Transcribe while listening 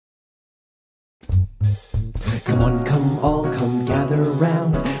Come on, come all, come gather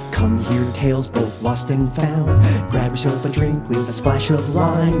round. Come hear tales both lost and found. Grab yourself a drink with a splash of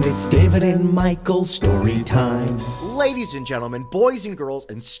lime. It's David and Michael's story time. Ladies and gentlemen, boys and girls,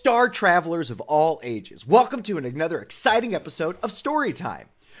 and star travelers of all ages, welcome to another exciting episode of Story Time.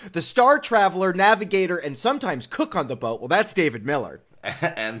 The star traveler, navigator, and sometimes cook on the boat, well, that's David Miller.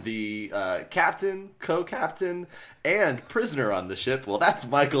 And the captain, co-captain, and prisoner on the ship, well, that's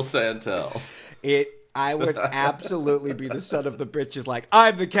Michael Santel. I would absolutely be the son of the bitches like,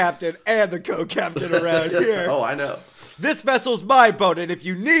 I'm the captain and the co-captain around here. Oh, I know. This vessel's my boat, and if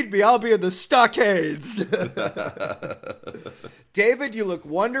you need me, I'll be in the stockades. David, you look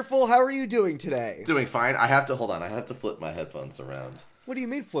wonderful. How are you doing today? Doing fine. I have to flip my headphones around. What do you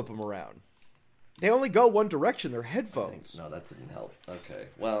mean flip them around? They only go one direction. They're headphones. No, that didn't help. Okay,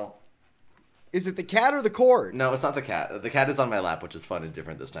 well. Is it the cat or the cord? No, it's not the cat. The cat is on my lap, which is fun and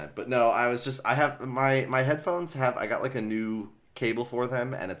different this time. But no, I have my headphones I got like a new cable for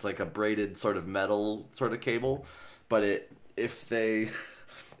them, and it's like a braided sort of metal sort of cable. But if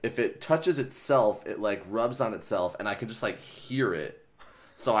it touches itself, it like rubs on itself, and I can just like hear it.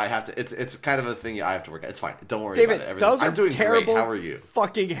 So I have to. It's kind of a thing I have to work at. It's fine. Don't worry David, about it. Those are I'm doing terrible. Great. How are you?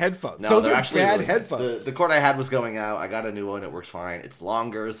 Fucking headphones. No, those they're are actually bad really nice. headphones. The cord I had was going out. I got a new one. It works fine. It's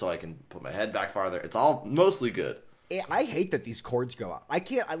longer, so I can put my head back farther. It's all mostly good. I hate that these cords go out. I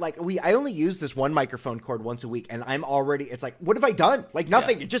can't. I only use this one microphone cord once a week, and I'm already. It's like, what have I done? Like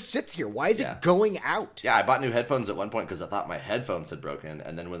nothing. Yeah. It just sits here. Why is it going out? Yeah, I bought new headphones at one point because I thought my headphones had broken,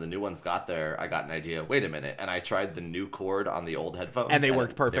 and then when the new ones got there, I got an idea. Wait a minute, and I tried the new cord on the old headphones, and they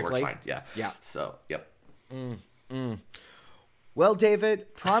worked perfectly. They worked fine. Yeah. Yeah. So, yep. Well,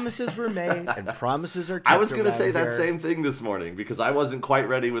 David, promises were made and promises are kept. I was going to say that here. same thing this morning because I wasn't quite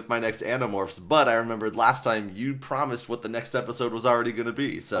ready with my next Animorphs, but I remembered last time you promised what the next episode was already going to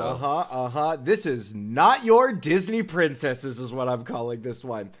be. So This is not your Disney princesses is what I'm calling this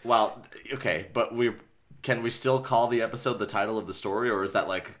one. Well, okay, but can we still call the episode the title of the story, or is that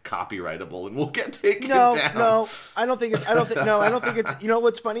like copyrightable and we'll get taken down? No, I don't think it's. You know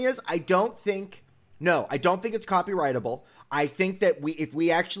what's funny is I don't think it's copyrightable. I think that if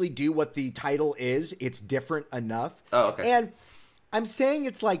we actually do what the title is, it's different enough. Oh, okay. And I'm saying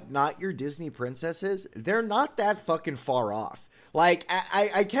it's like not your Disney princesses. They're not that fucking far off. Like,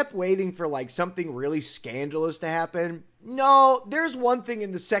 I kept waiting for like something really scandalous to happen. No, there's one thing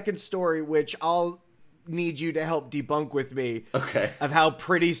in the second story which I'll need you to help debunk with me. Okay. Of how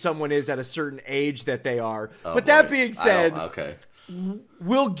pretty someone is at a certain age that they are. Oh, but boy. that being said, okay.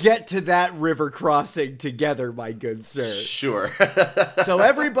 We'll get to that river crossing together, my good sir. Sure. So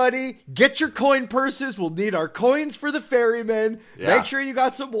everybody, get your coin purses. We'll need our coins for the ferryman. Yeah. Make sure you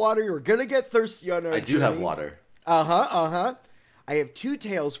got some water. You're going to get thirsty on our I do have water. I have two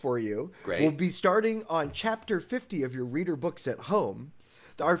tales for you. Great. We'll be starting on chapter 50 of your reader books at home.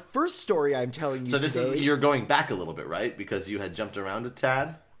 Our first story I'm telling you today. You're going back a little bit, right? Because you had jumped around a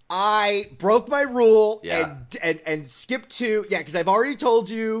tad? I broke my rule Yeah. and skipped to, because I've already told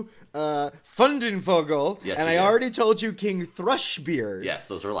you Fundenvogel, Yes, and you I did. already told you King Thrushbeard. Yes,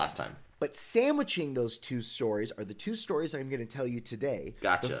 those were last time. But sandwiching those two stories are the two stories I'm going to tell you today.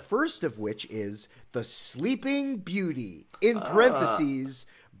 Gotcha. The first of which is The Sleeping Beauty, in parentheses,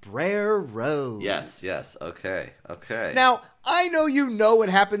 Briar Rose. Yes. Okay. Now, I know you know what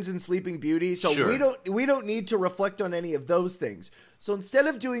happens in Sleeping Beauty, so Sure. we don't need to reflect on any of those things. So instead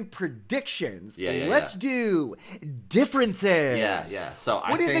of doing predictions, let's do differences. Yeah. So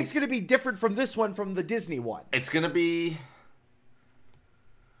what do you think's going to be different from this one from the Disney one? It's going to be,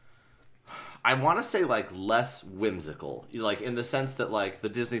 I want to say like less whimsical, like in the sense that like the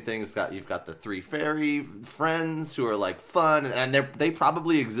Disney thing's you've got the three fairy friends who are like fun and they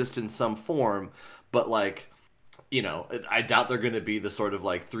probably exist in some form, but like, you know, I doubt they're going to be the sort of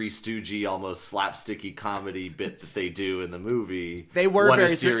like Three Stoogey, almost slapsticky comedy bit that they do in the movie. They were one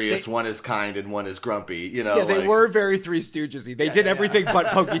very is serious, one is kind, and one is grumpy. You know, yeah, they were very Three Stooges-y. They did everything but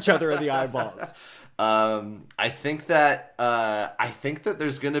poke each other in the eyeballs. I think that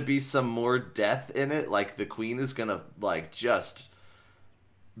there's gonna be some more death in it. Like the queen is gonna like just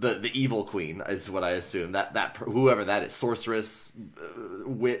the evil queen is what I assume that whoever that is, sorceress,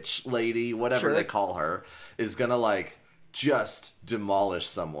 witch lady, whatever they call her, is gonna like just demolish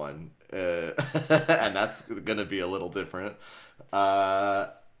someone, and that's gonna be a little different. I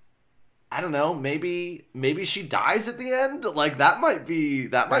don't know. Maybe she dies at the end. Like that might be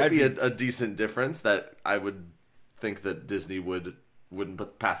a decent difference that I would think that Disney wouldn't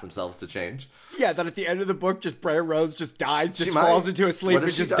pass themselves to change. Yeah, that at the end of the book, just Briar Rose just dies, just falls into a sleep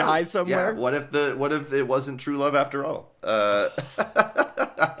and just dies somewhere. Yeah. What if it wasn't true love after all?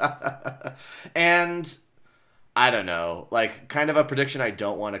 And I don't know. Like, kind of a prediction I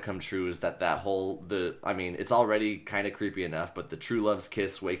don't want to come true is that whole, I mean, it's already kind of creepy enough, but the true love's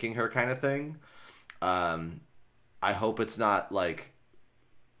kiss waking her kind of thing. I hope it's not, like,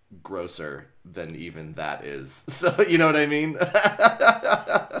 grosser than even that is. So, you know what I mean?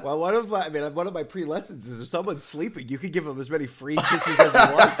 Well, one of my pre-lessons is if someone's sleeping, you can give them as many free kisses as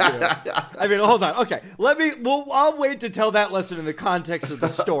you want to. I mean, hold on. Okay, I'll wait to tell that lesson in the context of the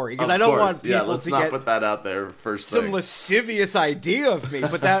story because I don't want people let's to not get put that out there first some thing. lascivious idea of me.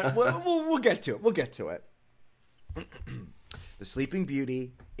 But that we'll get to it. We'll get to it. The Sleeping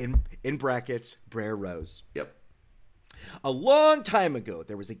Beauty in brackets Briar Rose. Yep. A long time ago,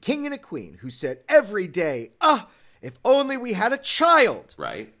 there was a king and a queen who said every day, if only we had a child.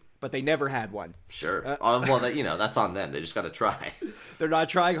 Right. But they never had one. Sure. Well, that's on them. They just got to try. They're not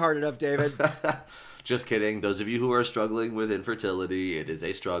trying hard enough, David. Just kidding. Those of you who are struggling with infertility, it is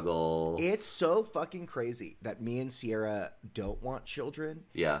a struggle. It's so fucking crazy that me and Sierra don't want children.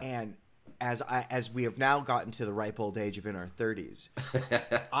 Yeah. And as we have now gotten to the ripe old age of in our 30s,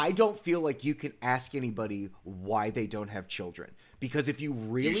 I don't feel like you can ask anybody why they don't have children. Because if you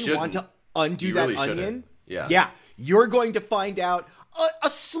really want to undo that onion, you're going to find out a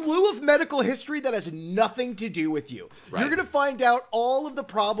slew of medical history that has nothing to do with you. Right. You're going to find out all of the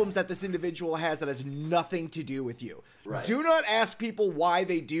problems that this individual has that has nothing to do with you. Right. Do not ask people why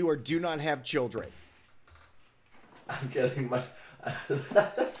they do or do not have children. I'm getting my...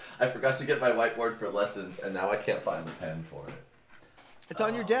 I forgot to get my whiteboard for lessons, and now I can't find the pen for it. It's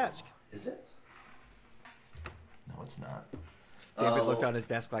on your desk. Is it? No, it's not. David looked on his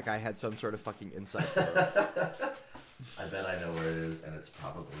desk like I had some sort of fucking insight for him. I bet I know where it is, and it's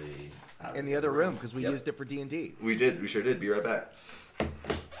probably out in the other room because we used it for D&D. We did. We sure did. Be right back.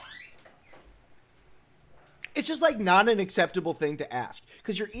 It's just like not an acceptable thing to ask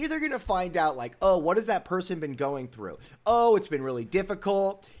because you're either going to find out like, oh, what has that person been going through? Oh, it's been really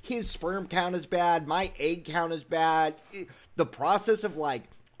difficult. His sperm count is bad. My egg count is bad. The process of like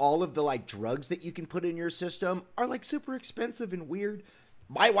all of the like drugs that you can put in your system are like super expensive and weird.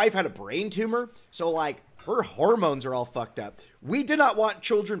 My wife had a brain tumor, so like her hormones are all fucked up. We did not want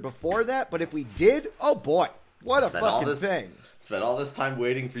children before that, but if we did, oh boy, what a fucking thing. Spent all this time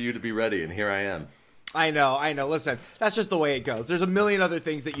waiting for you to be ready, and here I am. I know. Listen, that's just the way it goes. There's a million other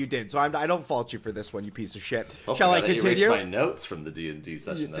things that you did, so I don't fault you for this one, you piece of shit. Shall I continue? Erase my notes from the D&D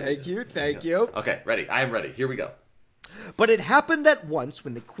session. Thank you. Okay, ready. I am ready. Here we go. But it happened that once,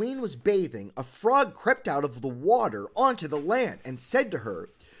 when the queen was bathing, a frog crept out of the water onto the land and said to her,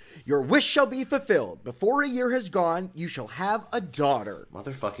 "Your wish shall be fulfilled. Before a year has gone, you shall have a daughter."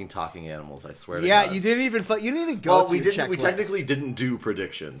 Motherfucking talking animals, I swear to God. Yeah, you didn't even go well, through your checklist. We technically didn't do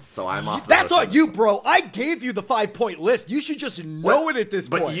predictions, so I'm off the That's on you, bro. I gave you the 5-point list. You should just know it at this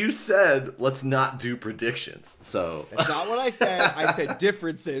point. But you said, let's not do predictions, so... That's not what I said. I said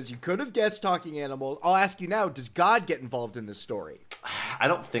differences. You could have guessed talking animals. I'll ask you now, does God get involved in this story? I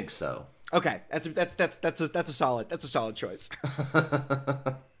don't think so. Okay, that's a solid choice.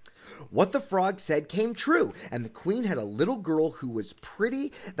 What the frog said came true, and the queen had a little girl who was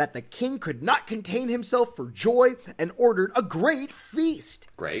pretty that the king could not contain himself for joy and ordered a great feast.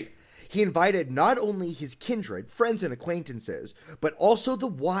 Great. He invited not only his kindred, friends, and acquaintances, but also the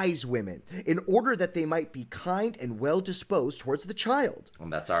wise women, in order that they might be kind and well disposed towards the child.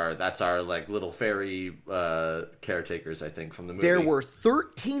 And that's our like little fairy caretakers, I think, from the movie. There were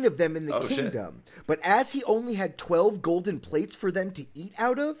 13 of them in the kingdom, but as he only had 12 golden plates for them to eat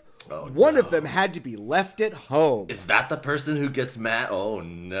out of, one of them had to be left at home. Is that the person who gets mad? Oh,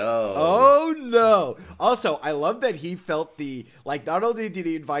 no. Oh, no. Also, I love that he felt not only did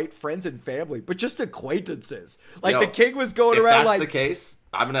he invite friends and family, but just acquaintances. Like, the king was going around like... If that's the case,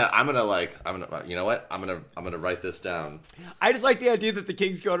 I'm gonna, you know what? I'm gonna write this down. I just like the idea that the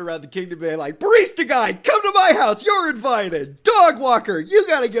king's going around the kingdom being like, barista guy, come to my house. You're invited. Dog walker, you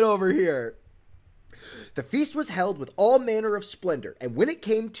gotta get over here. The feast was held with all manner of splendor, and when it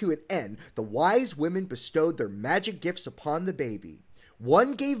came to an end, the wise women bestowed their magic gifts upon the baby.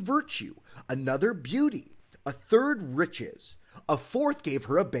 One gave virtue, another beauty, a third riches, a fourth gave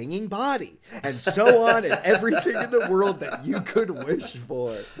her a banging body, and so on, and everything in the world that you could wish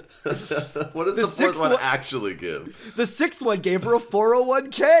for. What does the fourth one actually give? The sixth one gave her a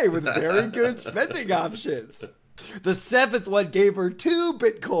 401k with very good spending options. The seventh one gave her 2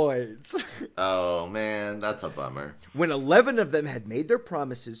 bitcoins. Oh, man, that's a bummer. When 11 of them had made their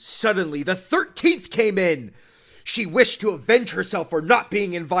promises, suddenly the 13th came in. She wished to avenge herself for not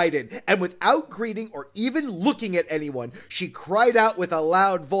being invited, and without greeting or even looking at anyone, she cried out with a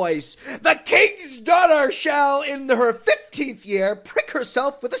loud voice, "The king's daughter shall, in her 15th year, prick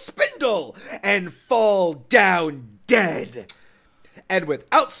herself with a spindle and fall down dead." And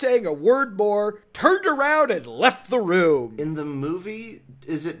without saying a word more, turned around and left the room. In the movie,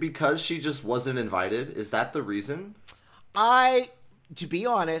 is it because she just wasn't invited? Is that the reason? To be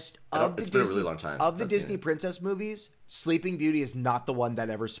honest, It's been a really long time of the since I've Disney seen it. princess movies, Sleeping Beauty is not the one that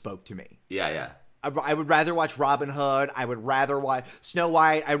ever spoke to me. Yeah. I would rather watch Robin Hood. I would rather watch Snow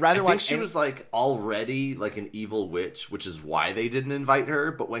White. I'd rather I watch. think she was like already like an evil witch, which is why they didn't invite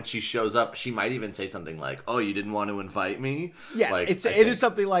her. But when she shows up, she might even say something like, "Oh, you didn't want to invite me." Yes, like, it is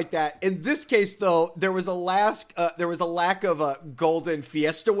something like that. In this case, though, there was a lack of golden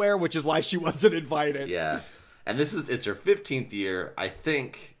fiesta wear, which is why she wasn't invited. Yeah, and it's her 15th year. I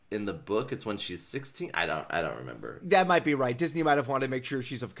think in the book it's when she's 16. I don't remember. That might be right. Disney might have wanted to make sure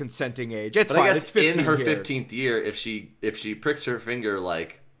she's of consenting age. It's But fine. I guess It's 15 in her here. 15th year, if she pricks her finger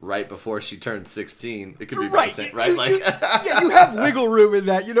like right before she turns 16, it could be Right, decent, right? you have wiggle room in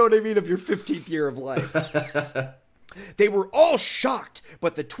that. You know what I mean? Of your 15th year of life. They were all shocked,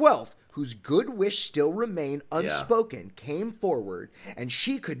 but the 12th, whose good wish still remained unspoken, came forward, and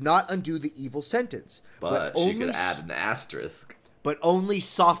she could not undo the evil sentence. but she could add an asterisk. But only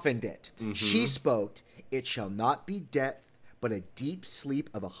softened it. Mm-hmm. She spoke, "It shall not be death, but a deep sleep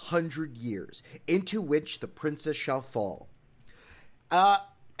of 100 years, into which the princess shall fall."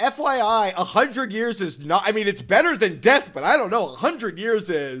 FYI, 100 years is not, I mean, it's better than death, but I don't know, 100 years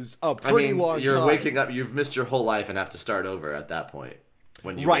is a pretty long time. You're waking up, you've missed your whole life and have to start over at that point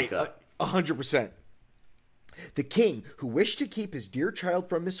when you wake up. 100%. The king, who wished to keep his dear child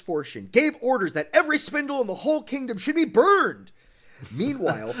from misfortune, gave orders that every spindle in the whole kingdom should be burned.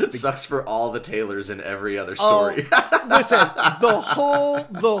 Meanwhile, Sucks for all the tailors in every other story. Listen, the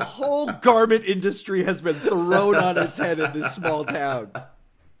whole garment industry has been thrown on its head in this small town.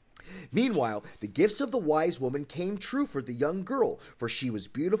 Meanwhile, the gifts of the wise woman came true for the young girl, for she was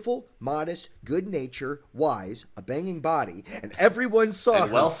beautiful, modest, good-natured, wise, a banging body, and everyone saw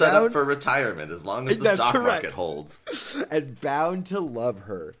and well set up for retirement as long as the That's stock correct. market holds. and bound to love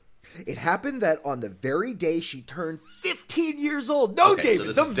her. It happened that on the very day she turned 15 years old. No, Okay, David, so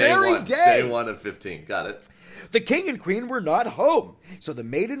this the is day very one. day. Day 1 of 15. Got it. The king and queen were not home, so the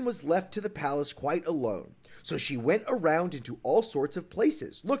maiden was left to the palace quite alone. So she went around into all sorts of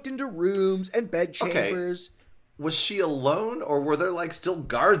places, looked into rooms and bedchambers. Was she alone, or were there like still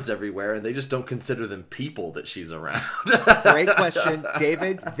guards everywhere and they just don't consider them people that she's around? Great question,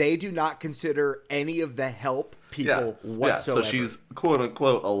 David. They do not consider any of the help people whatsoever. So she's quote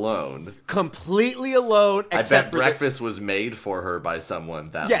unquote alone. Completely alone. I Except bet for breakfast was made for her by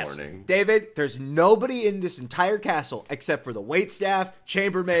someone that morning. David, there's nobody in this entire castle except for the waitstaff,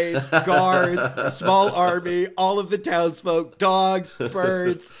 chambermaids, guards, a small army, all of the townsfolk, dogs,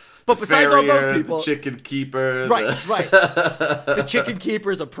 birds. But besides all those people, the chicken keeper, right, the chicken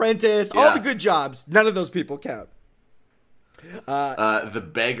keeper's apprentice, all the good jobs, none of those people count.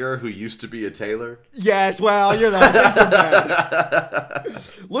 The beggar who used to be a tailor. Yes, well, you know, things are bad.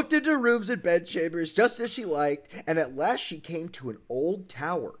 Looked into rooms and bedchambers just as she liked, and at last she came to an old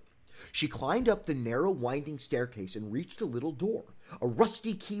tower. She climbed up the narrow winding staircase and reached a little door. A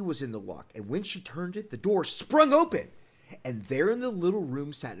rusty key was in the lock, and when she turned it, the door sprung open. And there in the little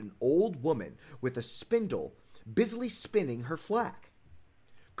room sat an old woman with a spindle, busily spinning her flax.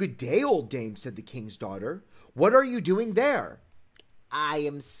 "Good day, old dame," said the king's daughter. "What are you doing there?" "I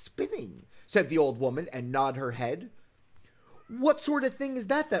am spinning," said the old woman, and nodded her head. "What sort of thing is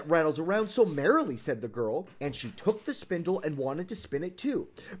that rattles around so merrily?" said the girl, and she took the spindle and wanted to spin it too.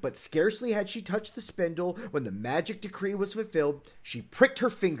 But scarcely had she touched the spindle when the magic decree was fulfilled, she pricked her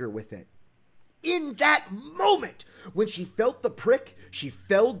finger with it. In that moment, when she felt the prick, she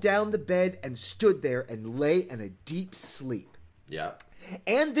fell down the bed and stood there and lay in a deep sleep. Yeah.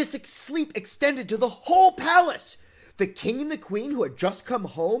 And this sleep extended to the whole palace. The king and the queen, who had just come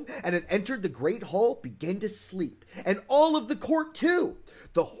home and had entered the great hall, began to sleep. And all of the court, too.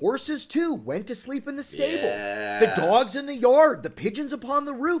 The horses, too, went to sleep in the stable. Yeah. The dogs in the yard, the pigeons upon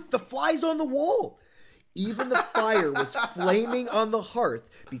the roof, the flies on the wall. Even the fire was flaming on the hearth,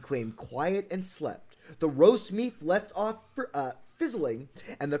 became quiet and slept. The roast meat left off fizzling,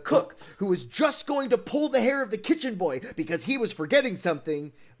 and the cook, who was just going to pull the hair of the kitchen boy because he was forgetting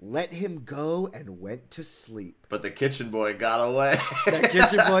something, let him go and went to sleep. But the kitchen boy got away. That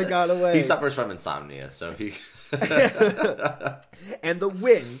kitchen boy got away. He suffers from insomnia, so he... And the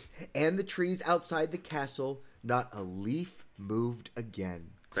wind and the trees outside the castle, not a leaf moved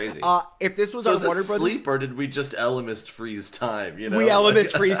again. Crazy. If this was So our is this Warner Brothers... sleep, or did we just Elemist freeze time, you know? We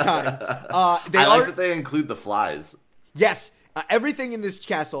Elemist freeze time. I like that they include the flies. Yes. Everything in this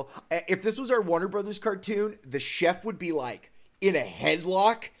castle. If this was our Warner Brothers cartoon, the chef would be like in a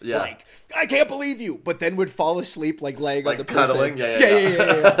headlock. Yeah. Like, I can't believe you. But then would fall asleep like laying on the cuddling? person.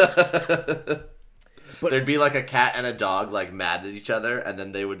 Yeah. But there'd be like a cat and a dog like mad at each other, and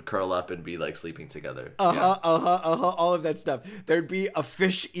then they would curl up and be like sleeping together. All of that stuff. There'd be a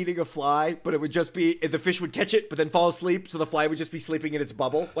fish eating a fly, but it would just be the fish would catch it, but then fall asleep, so the fly would just be sleeping in its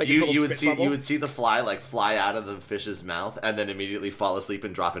bubble, like its little spit bubble. You would see the fly like fly out of the fish's mouth, and then immediately fall asleep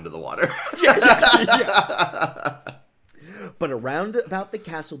and drop into the water. Yeah. But around about the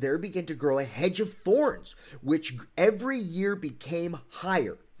castle, there began to grow a hedge of thorns, which every year became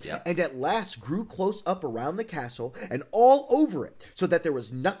higher. Yep. And at last grew close up around the castle and all over it, so that there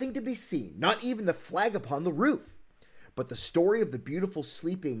was nothing to be seen, not even the flag upon the roof. But the story of the beautiful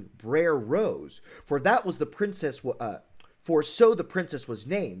sleeping Briar Rose, for that was the princess, for so the princess was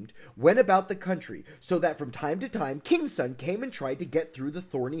named, went about the country, so that from time to time King's son came and tried to get through the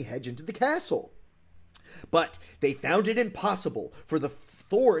thorny hedge into the castle. But they found it impossible, for the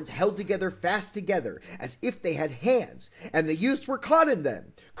thorns held fast together, as if they had hands, and the youths were caught in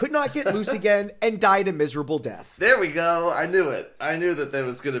them, could not get loose again, and died a miserable death. There we go. I knew it. I knew that there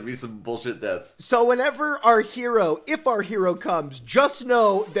was going to be some bullshit deaths. So whenever if our hero comes, just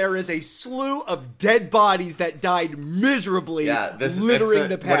know there is a slew of dead bodies that died miserably, littering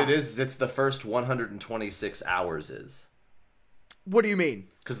the path. What it is, it's the first 126 hours is. What do you mean?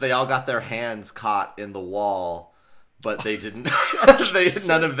 Because they all got their hands caught in the wall, but they didn't.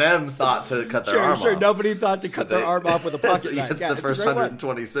 None of them thought to cut their arm off. Nobody thought to cut their arm off with a pocket knife. It's the first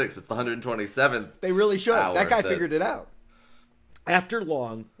 126. It's the 127th. They really should. That guy figured it out. After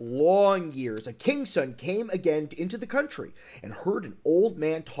long, long years, a king's son came again into the country and heard an old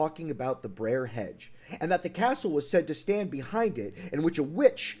man talking about the Briar hedge, and that the castle was said to stand behind it, in which a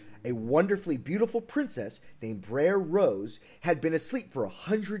witch, a wonderfully beautiful princess named Briar Rose, had been asleep for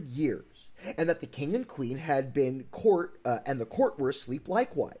 100 years, and that the king and queen had been and the court were asleep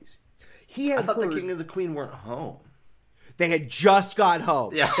likewise. I thought the king and the queen weren't home. They had just got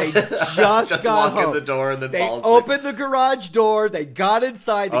home. Yeah. They just got walk home. in the door and then they fall asleep. opened the garage door. They got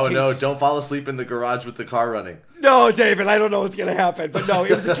inside. No, don't fall asleep in the garage with the car running. No, David, I don't know what's going to happen. But no, it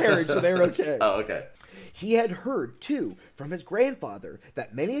was a carriage, so they're okay. Oh, okay. He had heard, too, from his grandfather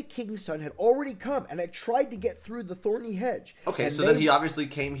that many a king's son had already come and had tried to get through the thorny hedge. Okay, so then he obviously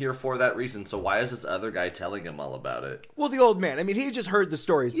came here for that reason, so why is this other guy telling him all about it? Well, the old man. I mean, he had just heard the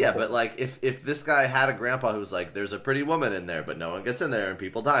stories before. Yeah, but like, if this guy had a grandpa who was like, there's a pretty woman in there, but no one gets in there, and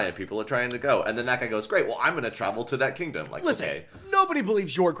people die, and people are trying to go, and then that guy goes, great, well, I'm going to travel to that kingdom. Like, listen, okay. Nobody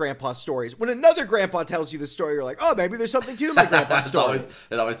believes your grandpa's stories. When another grandpa tells you the story, you're like, oh, maybe there's something to my grandpa's story.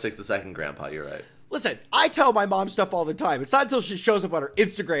 It always takes the second grandpa, you're right. Listen, I tell my mom stuff all the time. It's not until she shows up on her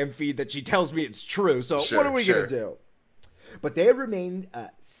Instagram feed that she tells me it's true. So what are we going to do? But they had remained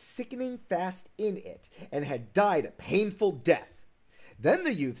sickening fast in it and had died a painful death. Then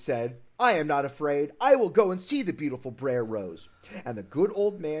the youth said, I am not afraid. I will go and see the beautiful Briar Rose. And the good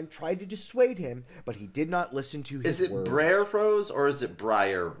old man tried to dissuade him, but he did not listen to his words. Is it Briar Rose or is it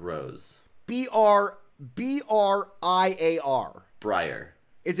Briar Rose? B-R-I-A-R. Briar.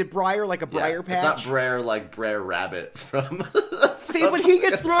 Is it Briar like a briar patch? It's not Briar like Briar Rabbit from... See, but he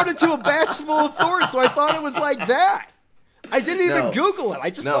gets thrown into a batch full of thorns, so I thought it was like that. I didn't even Google it.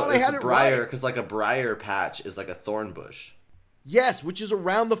 I just thought I had it right. Because like a briar patch is like a thorn bush. Yes, which is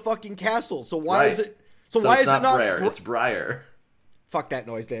around the fucking castle. So why is it... So why is it not Briar? It's Briar. Fuck that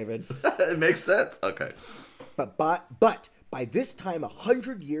noise, David. It makes sense. Okay. But by this time,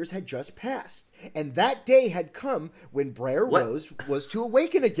 100 years had just passed, and that day had come when Briar Rose was to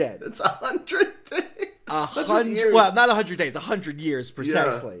awaken again. It's 100 days. 100 years. Well, not 100 days, 100 years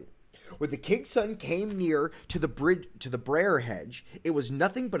precisely. Yeah. When the king's son came near to the Briar hedge, it was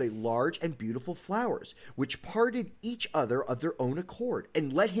nothing but a large and beautiful flowers, which parted each other of their own accord,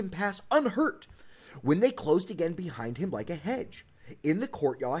 and let him pass unhurt, when they closed again behind him like a hedge. In the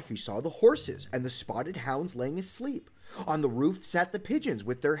courtyard he saw the horses and the spotted hounds laying asleep. On the roof sat the pigeons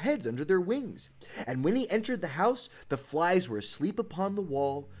with their heads under their wings. And when he entered the house, the flies were asleep upon the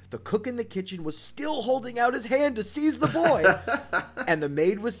wall. The cook in the kitchen was still holding out his hand to seize the boy. And the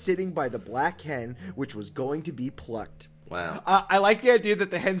maid was sitting by the black hen, which was going to be plucked. Wow. I like the idea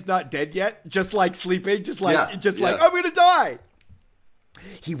that the hen's not dead yet, just like sleeping, like, I'm going to die.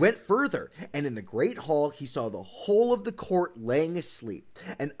 He went further, and in the great hall he saw the whole of the court laying asleep,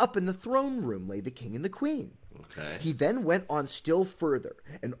 and up in the throne room lay the king and the queen. Okay. He then went on still further,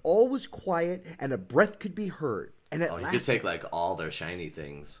 and all was quiet, and a breath could be heard. And at Oh, he last, could take like all their shiny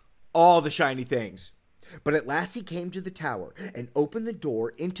things. all the shiny things. But at last he came to the tower and opened the door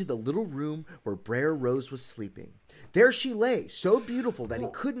into the little room where Briar Rose was sleeping. There she lay, so beautiful that he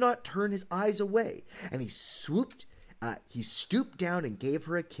could not turn his eyes away. And he stooped down and gave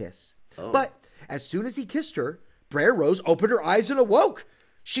her a kiss. Oh. But as soon as he kissed her, Briar Rose opened her eyes and awoke.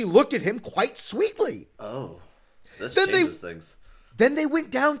 She looked at him quite sweetly. Oh, this Then changes things. Then they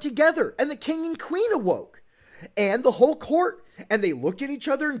went down together, and the king and queen awoke, and the whole court, and they looked at each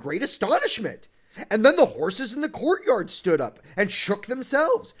other in great astonishment. And then the horses in the courtyard stood up and shook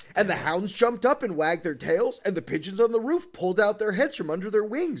themselves, and the hounds jumped up and wagged their tails, and the pigeons on the roof pulled out their heads from under their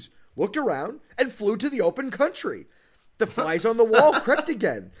wings, looked around, and flew to the open country. The flies on the wall crept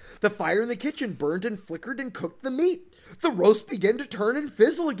again. The fire in the kitchen burned and flickered and cooked the meat. The roast began to turn and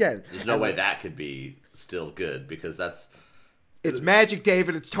fizzle again. There's no way that could be still good, because that's... It's magic,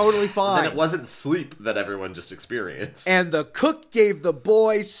 David. It's totally fine. Then it wasn't sleep that everyone just experienced. And the cook gave the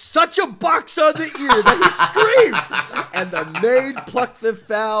boy such a box on the ear that he screamed. And the maid plucked the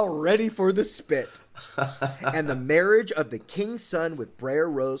fowl ready for the spit. And the marriage of the king's son with Briar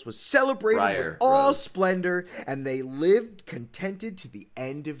Rose was celebrated with all splendor, and they lived contented to the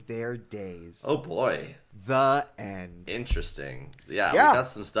end of their days. Oh boy. The end. Interesting. Yeah, Yeah. we got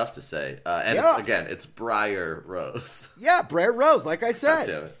some stuff to say. And Yeah. it's Briar Rose. Yeah, Briar Rose, like I God said.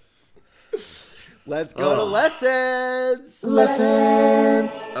 damn it. Let's go to lessons.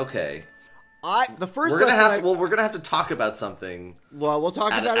 Okay. We're gonna have to talk about something. Well, we'll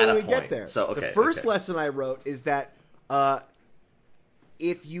talk about it when we get there. So, okay, the first lesson I wrote is that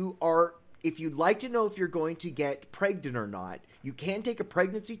if you'd like to know if you're going to get pregnant or not, you can take a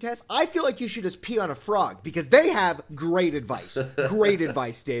pregnancy test. I feel like you should just pee on a frog because they have great advice. Great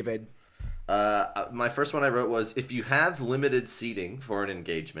advice, David. My first one I wrote was, if you have limited seating for an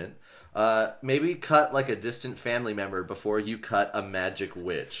engagement, maybe cut like a distant family member before you cut a magic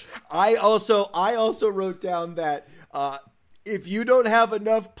witch. I also wrote down that if you don't have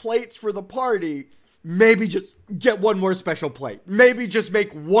enough plates for the party, maybe just get one more special plate. Maybe just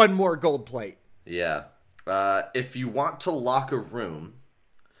make one more gold plate. Yeah. If you want to lock a room,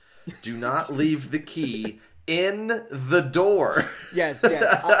 do not leave the key in the door. Yes.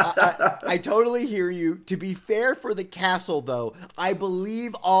 I totally hear you. To be fair for the castle, though, I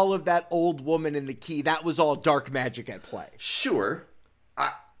believe all of that old woman in the key, that was all dark magic at play. Sure.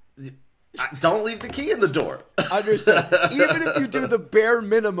 Don't leave the key in the door. Understood. Even if you do the bare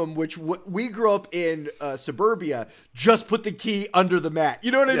minimum, which we grew up in suburbia, just put the key under the mat.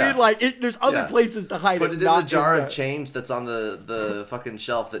 You know what I mean? Like, there's other places to hide it. Put it in the jar of change that's on the fucking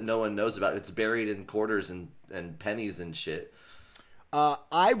shelf that no one knows about. It's buried in quarters and pennies and shit.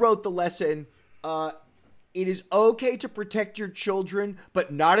 I wrote the lesson, it is okay to protect your children,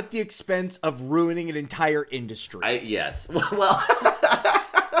 but not at the expense of ruining an entire industry. Yes. Well...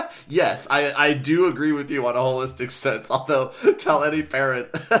 Yes, I do agree with you on a holistic sense, although tell any parent,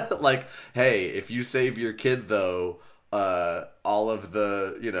 like, hey, if you save your kid, though, all of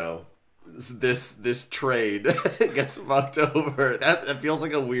the, this trade gets fucked over. That feels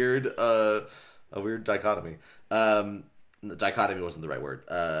like a weird dichotomy. Dichotomy wasn't the right word.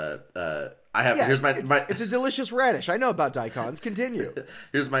 Here's my it's a delicious radish. I know about daikons. Continue.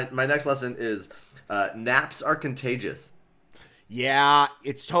 Here's my next lesson is, naps are contagious. Yeah,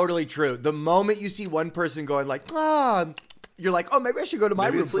 it's totally true. The moment you see one person going like, you're like, oh, maybe I should go to my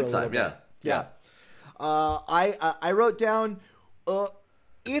room it's sleep time. Yeah. I wrote down,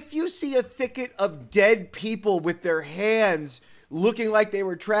 if you see a thicket of dead people with their hands looking like they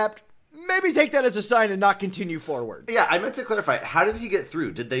were trapped, maybe take that as a sign and not continue forward. Yeah, I meant to clarify. How did he get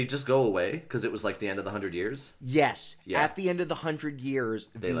through? Did they just go away because it was like the end of the 100 years? Yes. Yeah. At the end of the 100 years,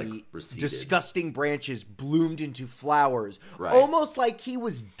 They receded. disgusting branches bloomed into flowers. Right. Almost like he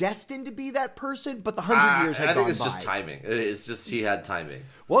was destined to be that person, but the 100 years had gone by. I think it's just timing. It's just he had timing.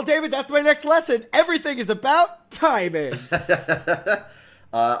 Well, David, that's my next lesson. Everything is about timing.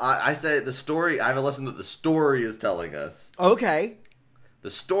 I say the story. I have a lesson that the story is telling us. Okay. The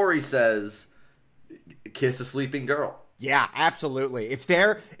story says, kiss a sleeping girl. Yeah, absolutely. If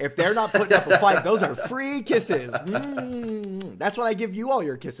they're not putting up a fight, those are free kisses. That's when I give you all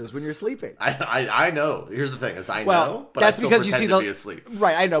your kisses when you're sleeping. I know. Here's the thing: is I know, but that's I still because you see to be asleep.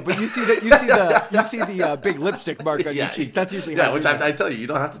 Right, I know, but you see the big lipstick mark on your cheeks. That's usually how which I tell you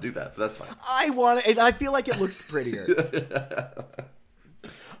don't have to do that, but that's fine. I want it. I feel like it looks prettier.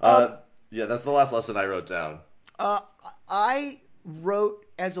 Yeah, that's the last lesson I wrote down. I wrote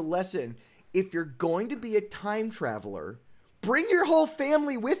as a lesson, if you're going to be a time traveler, bring your whole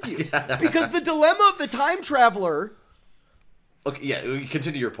family with you. Because the dilemma of the time traveler Okay, yeah,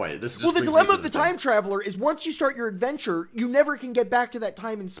 continue your point. This is Well, just the brings me dilemma to of the thing. time traveler is once you start your adventure, you never can get back to that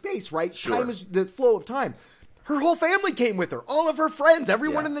time and space, right? Sure. Time is the flow of time. Her whole family came with her. All of her friends,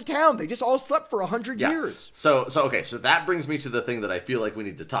 everyone Yeah. in the town. They just all slept for 100 years. So that brings me to the thing that I feel like we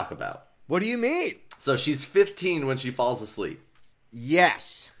need to talk about. What do you mean? So she's 15 when she falls asleep.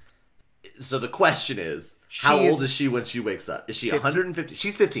 Yes. So the question is, how She is old is she when she wakes up? Is she 150?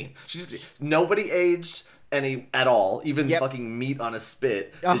 She's 15. She's 15. Nobody aged any at all. Even fucking meat on a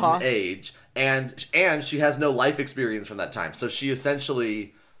spit didn't age, and she has no life experience from that time. So she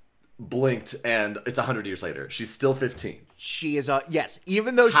essentially blinked, and it's 100 years later. She's still 15. She is yes.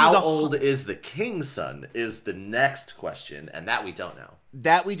 Even though she's How old is the king's son is the next question, and that we don't know.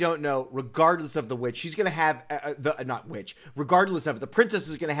 That we don't know. Regardless of the witch, she's going to have not witch. Regardless of it, the princess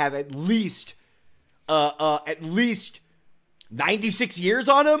is going to have at least 96 years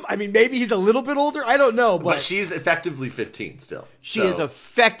on him. I mean, maybe he's a little bit older. I don't know, But she's effectively 15 still. she is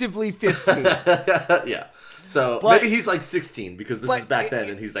effectively 15. Yeah. So But- maybe he's like 16 because this but is back then,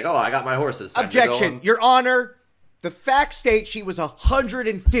 and he's like, "Oh, I got my horses." Time to go Objection, on." Your Honor. The facts state she was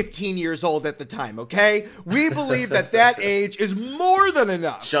 115 years old at the time, okay? We believe that age is more than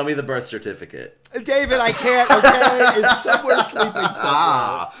enough. Show me the birth certificate. David, I can't, okay? It's somewhere sleeping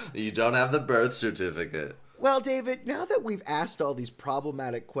somewhere. You don't have the birth certificate. Well, David, now that we've asked all these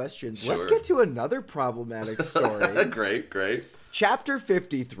problematic questions, Sure. let's get to another problematic story. Great. Chapter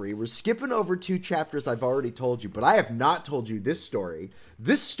 53. We're skipping over 2 chapters I've already told you, but I have not told you this story.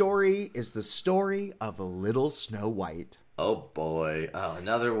 This story is the story of a little Snow White. Oh boy! Oh,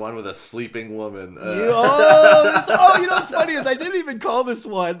 another one with a sleeping woman. You know what's funny is I didn't even call this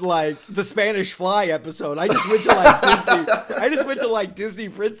one like the Spanish Fly episode. I just went to like Disney. I just went to like Disney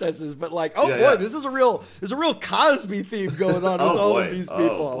princesses, but like, this is there's a real Cosby theme going on with all of these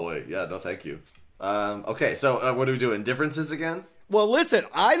people. Oh boy! Yeah, no, thank you. Okay, so what are we doing? Differences again? Well, listen,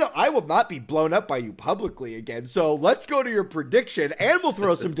 I will not be blown up by you publicly again. So let's go to your prediction, and we'll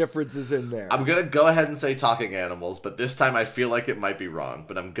throw some differences in there. I'm gonna go ahead and say talking animals, but this time I feel like it might be wrong.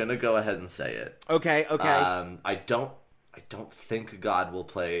 But I'm gonna go ahead and say it. Okay. I don't think God will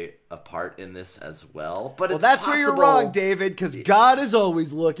play a part in this as well. But it's that's possible. where you're wrong, David, because God is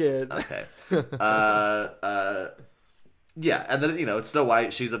always looking. Okay. Yeah, and then it's Snow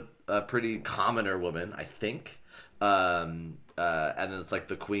White. She's a pretty commoner woman, I think. And then it's like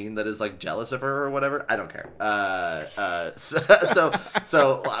the queen that is like jealous of her or whatever. I don't care.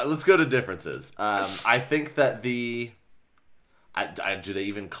 So let's go to differences. I think that do they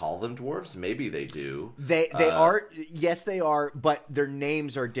even call them dwarves? Maybe they do. They are, yes, they are, but their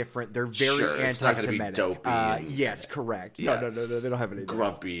names are different. They're very Sure, it's not gonna be anti-Semitic. dopey Yes, correct. Yeah. No, they don't have any names.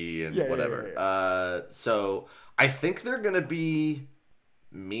 Grumpy and Yeah, whatever. yeah. So I think they're gonna be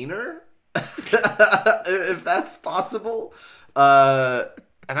meaner, if that's possible.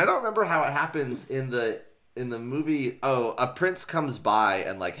 And I don't remember how it happens in the movie. Oh, a prince comes by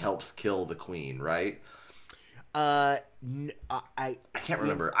and like helps kill the queen, right? I can't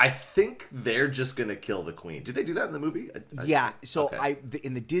remember. I think they're just gonna kill the queen. Did they do that in the movie? Yeah. So okay.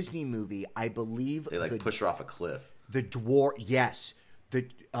 in the Disney movie, I believe They like push her off a cliff. the dwarves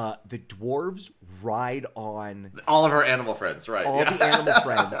ride on All of her animal friends, right? all the animal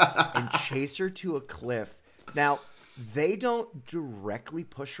friends and chase her to a cliff. Now, they don't directly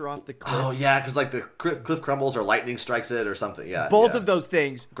push her off the cliff. Oh yeah, because like the cliff crumbles or lightning strikes it or something. Yeah, Both yeah. of those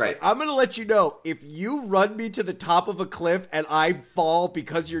things. Great. I'm going to let you know, if you run me to the top of a cliff and I fall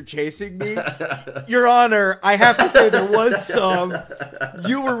because you're chasing me, Your Honor, I have to say there was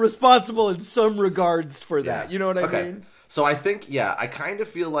you were responsible in some regards for that. Yeah. You know what I Okay. mean? So I think, I kind of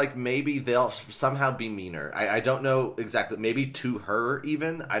feel like maybe they'll somehow be meaner. I don't know exactly. Maybe to her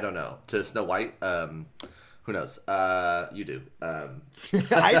even. I don't know. To Snow White. Who knows? You do. I do.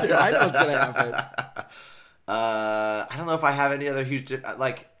 I know what's going to happen. I don't know if I have any other huge...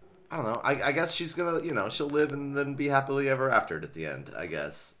 Like, I don't know. I guess she's going to, she'll live and then be happily ever after at the end, I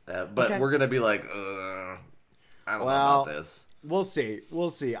guess. But we're going to be like, I don't know about this. We'll see.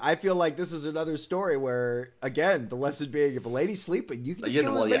 I feel like this is another story where, again, the lesson being, if a lady's sleeping, you can just give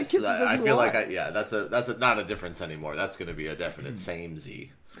her as many kisses as I you feel want. like, that's not a difference anymore. That's going to be a definite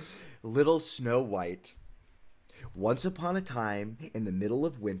samey. Little Snow White. Once upon a time, in the middle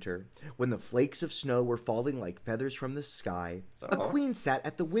of winter, when the flakes of snow were falling like feathers from the sky, a queen sat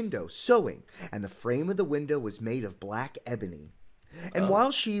at the window sewing, and the frame of the window was made of black ebony. And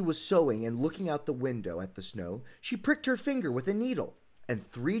while she was sewing and looking out the window at the snow, she pricked her finger with a needle, and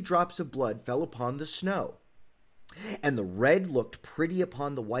 3 drops of blood fell upon the snow. And the red looked pretty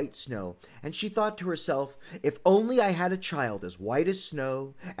upon the white snow, and she thought to herself, if only I had a child as white as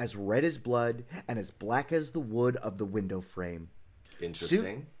snow, as red as blood, and as black as the wood of the window frame.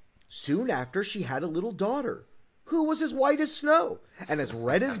 Interesting. Soon after, she had a little daughter, who was as white as snow, and as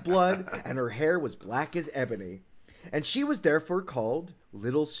red as blood, and her hair was black as ebony. And she was therefore called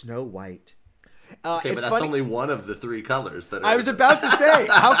Little Snow White. Okay, but that's funny. Only one of the three colors that I was about to say,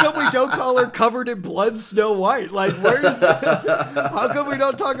 how come we don't call her covered in blood Snow White? Like, how come we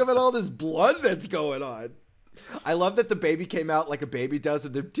don't talk about all this blood that's going on? I love that the baby came out like a baby does,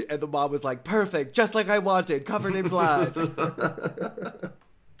 and the mom was like, perfect, just like I wanted, covered in blood.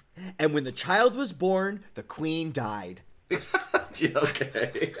 And when the child was born, the queen died.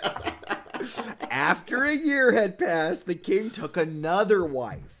 Okay. After a year had passed, the king took another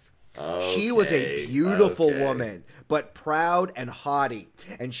wife. Okay, she was a beautiful woman, but proud and haughty,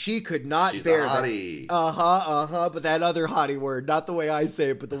 and she could not bear haughty. But that other haughty word, not the way I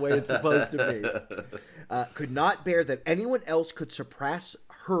say it, but the way it's supposed to be, could not bear that anyone else could surpass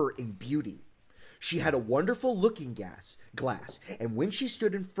her in beauty. She had a wonderful looking glass, and when she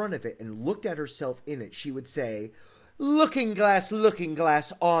stood in front of it and looked at herself in it, she would say, looking glass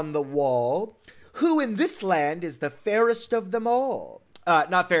on the wall, who in this land is the fairest of them all?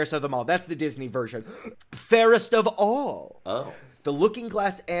 Not fairest of them all. That's the Disney version. Fairest of all. Oh. The looking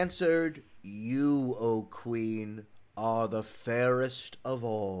glass answered, you, O queen, are the fairest of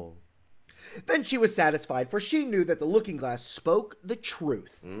all. Then she was satisfied, for she knew that the looking glass spoke the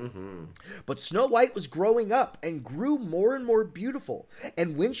truth. Mm-hmm. But Snow White was growing up and grew more and more beautiful.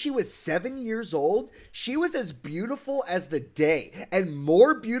 And when she was 7 years old, she was as beautiful as the day, and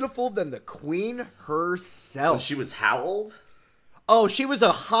more beautiful than the queen herself. When she was how old? Oh, she was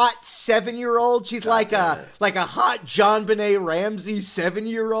a hot 7-year-old. She's like a hot John Benet Ramsey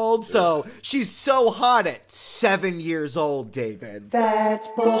 7-year-old. So she's so hot at 7 years old, David. That's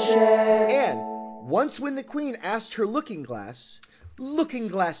bullshit. And once when the queen asked her looking glass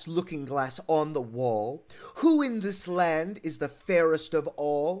on the wall, who in this land is the fairest of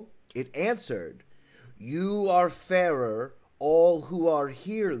all? It answered, you are fairer, all who are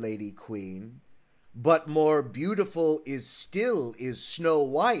here, Lady Queen. But more beautiful is Snow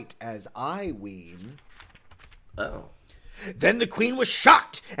White, as I ween. Oh. Then the queen was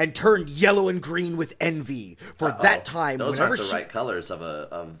shocked and turned yellow and green with envy. For that time, those aren't the right colors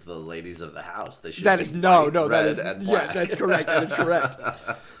of the ladies of the house. They should. That is white, red, and black. Yeah, that's correct. That is correct.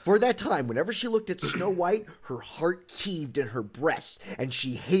 For that time, whenever she looked at Snow White, her heart heaved in her breast, and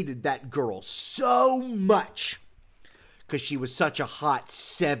she hated that girl so much because she was such a hot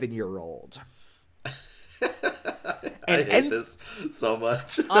 7-year-old. I hate this so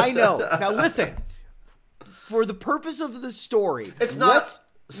much. I know. Now listen, for the purpose of the story, it's not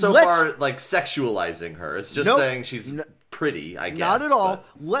far like sexualizing her. It's just saying she's pretty, I guess. Not at all.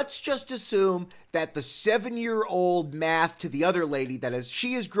 Let's just assume that the 7-year-old math to the other lady, that as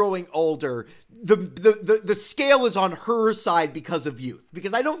she is growing older, the scale is on her side because of youth.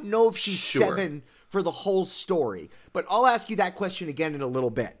 Because I don't know if she's 7 for the whole story. But I'll ask you that question again in a little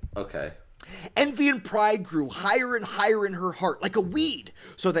bit. Okay. Envy and pride grew higher and higher in her heart, like a weed,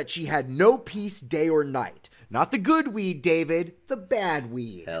 so that she had no peace day or night. Not the good weed, David, the bad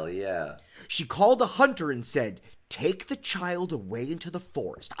weed. Hell yeah. She called a hunter and said, take the child away into the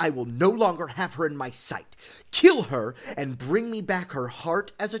forest. I will no longer have her in my sight. Kill her and bring me back her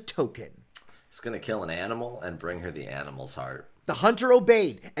heart as a token. He's going to kill an animal and bring her the animal's heart. The hunter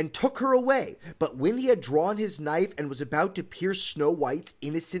obeyed and took her away, but when he had drawn his knife and was about to pierce Snow White's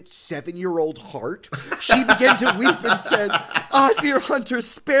innocent 7-year-old heart, she began to weep and said, dear hunter,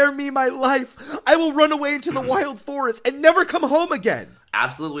 spare me my life. I will run away into the wild forest and never come home again.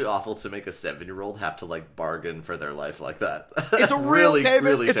 Absolutely awful to make a 7-year-old have to bargain for their life like that. It's a real, really, David,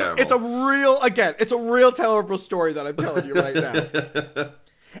 really terrible. It's a real terrible story that I'm telling you right now.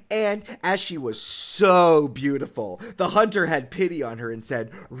 And as she was so beautiful, the hunter had pity on her and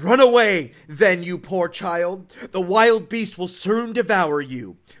said, run away, then, you poor child. The wild beast will soon devour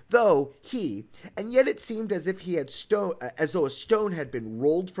you. And yet it seemed as if as though a stone had been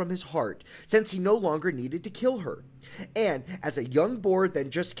rolled from his heart, since he no longer needed to kill her. And as a young boar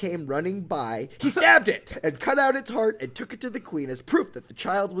then just came running by, he stabbed it and cut out its heart and took it to the queen as proof that the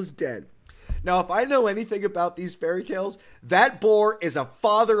child was dead. Now, if I know anything about these fairy tales, that boar is a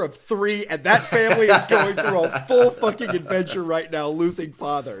father of 3, and that family is going through a full fucking adventure right now, losing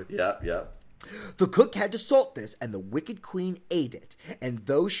father. Yep. The cook had to salt this, and the wicked queen ate it. And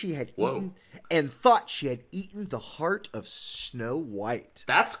though she had eaten, and thought she had eaten the heart of Snow White.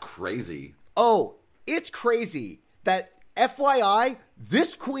 That's crazy. Oh, it's crazy that, FYI,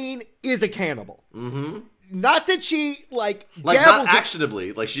 this queen is a cannibal. Mm-hmm. not that she, like not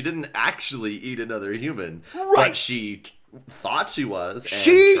actionably. Like, she didn't actually eat another human. Right. But she thought she was, and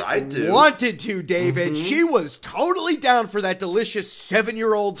she tried to. wanted to, David. She was totally down for that delicious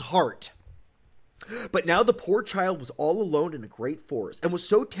 7-year-old's heart. But now the poor child was all alone in a great forest and was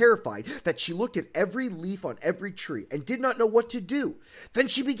so terrified that she looked at every leaf on every tree and did not know what to do. Then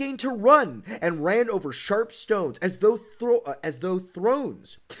she began to run and ran over sharp stones as though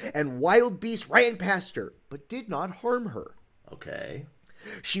thrones, and wild beasts ran past her but did not harm her. Okay.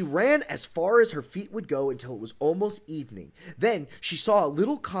 She ran as far as her feet would go until it was almost evening. Then she saw a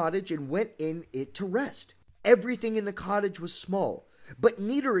little cottage and went in it to rest. Everything in the cottage was small, but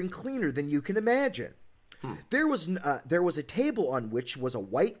neater and cleaner than you can imagine. There was a table on which was a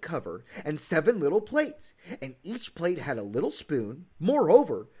white cover and 7 little plates, and each plate had a little spoon.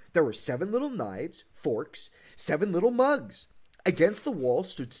 Moreover, there were 7 little knives, forks, 7 little mugs. Against the wall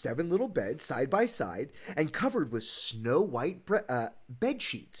stood 7 little beds side by side and covered with snow-white bed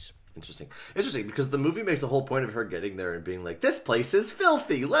sheets. Interesting, because the movie makes a whole point of her getting there and being like, "This place is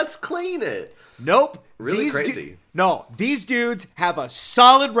filthy. Let's clean it." Nope. Really crazy. No, these dudes have a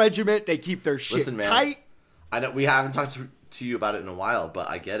solid regiment. They keep their shit Listen, man, tight. I know we haven't talked to you about it in a while, but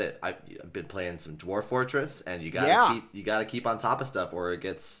I get it. I've been playing some Dwarf Fortress, and you gotta keep on top of stuff, or it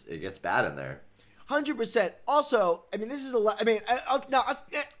gets bad in there. 100%. Also, I mean, this is a lot. I mean,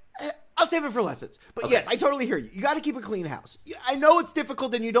 I'll save it for lessons. But Okay. yes, I totally hear you. You got to keep a clean house. I know it's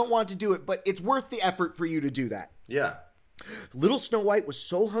difficult and you don't want to do it, but it's worth the effort for you to do that. Yeah. Little Snow White was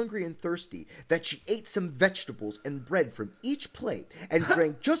so hungry and thirsty that she ate some vegetables and bread from each plate and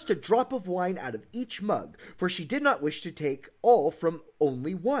drank just a drop of wine out of each mug, for she did not wish to take all from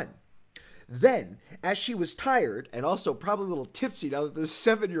only one. Then, as she was tired, and also probably a little tipsy now that this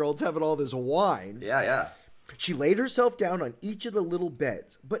 7-year-old's having all this wine, Yeah. she laid herself down on each of the little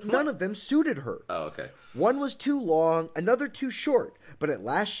beds, but none of them suited her. Oh, okay. One was too long, another too short, but at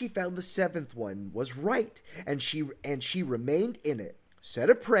last she found the 7th one was right, and she remained in it, said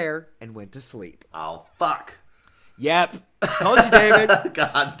a prayer, and went to sleep. Oh, fuck. Yep. Told you, David.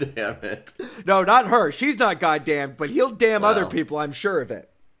 God damn it. No, not her. She's not goddamned, but he'll damn Well. other people, I'm sure of it.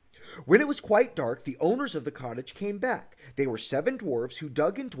 When it was quite dark, the owners of the cottage came back. They were 7 dwarves who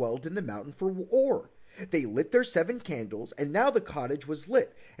dug and dwelled in the mountain for ore. They lit their 7 candles, and now the cottage was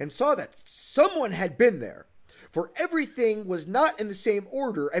lit, and saw that someone had been there, for everything was not in the same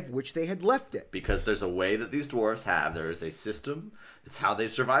order of which they had left it. Because there's a way that these dwarves have. There is a system. It's how they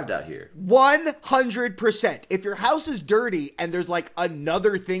survived out here. 100%. If your house is dirty and there's like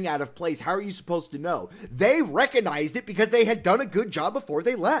another thing out of place, how are you supposed to know? They recognized it because they had done a good job before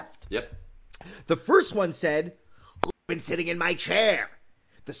they left. Yep. The first one said, "Who's been sitting in my chair?"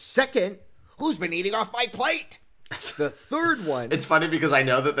 The second, "Who's been eating off my plate?" The third one... It's funny because I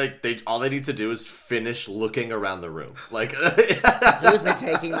know that they all they need to do is finish looking around the room. Like, "Who's been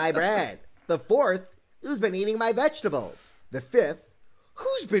taking my bread?" The fourth, "Who's been eating my vegetables?" The fifth,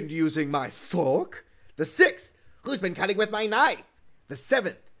 "Who's been using my fork?" The sixth, "Who's been cutting with my knife?" The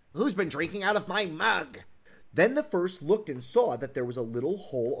seventh, "Who's been drinking out of my mug?" Then the first looked and saw that there was a little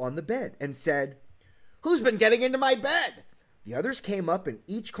hole on the bed and said, "Who's been getting into my bed?" The others came up and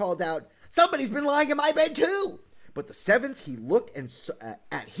each called out, "Somebody's been lying in my bed too." But the 7th, he looked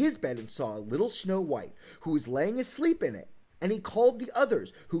at his bed and saw a little Snow White who was laying asleep in it. And he called the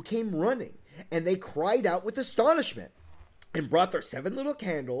others who came running, and they cried out with astonishment and brought their 7 little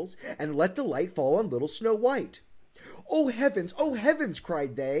candles and let the light fall on little Snow White. "Oh heavens,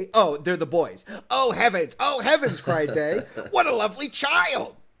 cried they." Oh, they're the boys. Oh heavens, cried they. "What a lovely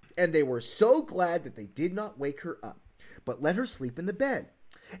child." And they were so glad that they did not wake her up, but let her sleep in the bed.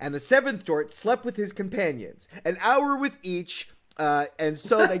 And the 7th dwarf slept with his companions, an hour with each, and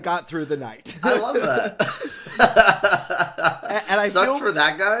so they got through the night. I love that. And I Sucks feel for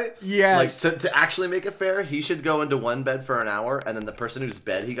that guy. Yes. Like, to actually make it fair, he should go into one bed for an hour, and then the person whose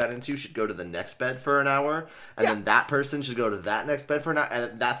bed he got into should go to the next bed for an hour, and then that person should go to that next bed for an hour,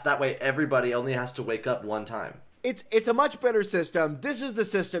 and that way everybody only has to wake up one time. It's a much better system. This is the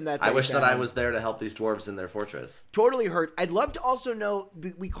system that I wish that I found. was there to help these dwarves in their fortress. Totally hurt. I'd love to also know,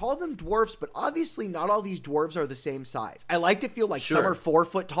 we call them dwarfs, but obviously not all these dwarves are the same size. I like to feel like some are 4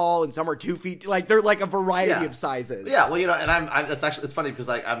 foot tall and some are 2 feet, like they're like a variety of sizes. Yeah, well, and I'm it's funny because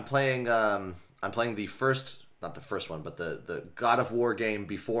like I'm playing the first, not the first one, but the God of War game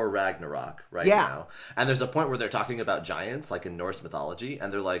before Ragnarok now. And there's a point where they're talking about giants, like in Norse mythology,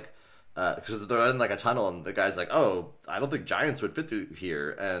 and they're like, because they're in like a tunnel, and the guy's like, "Oh, I don't think giants would fit through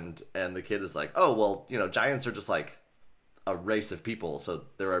here," and the kid is like, "Oh, well, giants are just like a race of people, so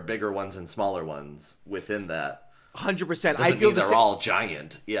there are bigger ones and smaller ones within that." 100%. Doesn't mean they're all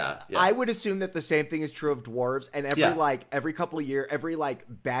giant. Yeah. I would assume that the same thing is true of dwarves, and every couple of years, every like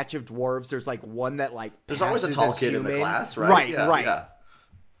batch of dwarves, there's like one that like there's always a tall kid in the class, right? Right. Yeah.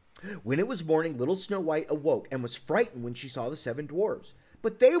 When it was morning, little Snow White awoke and was frightened when she saw the 7 dwarves.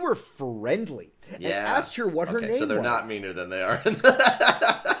 But they were friendly and asked her what her name was. So they're not meaner than they are.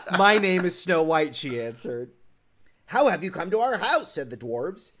 My name is Snow White, she answered. How have you come to our house? Said the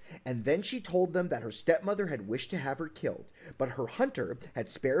dwarves. And then she told them that her stepmother had wished to have her killed, but her hunter had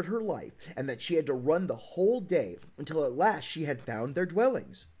spared her life, and that she had to run the whole day until at last she had found their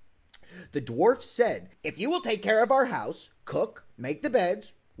dwellings. The dwarf said, if you will take care of our house, cook, make the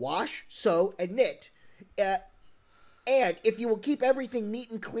beds, wash, sew, and knit, and if you will keep everything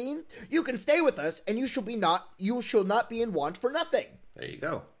neat and clean, you can stay with us, and you shall not be in want for nothing. There you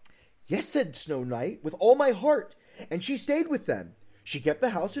go. Yes, said Snow White, with all my heart, and she stayed with them. She kept the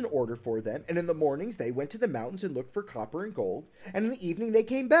house in order for them, and in the mornings they went to the mountains and looked for copper and gold, and in the evening they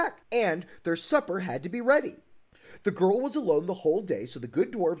came back, and their supper had to be ready. The girl was alone the whole day, so the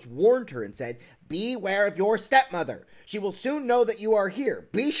good dwarves warned her and said, beware of your stepmother. She will soon know that you are here.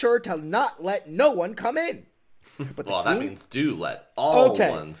 Be sure to not let no one come in. But that means do let all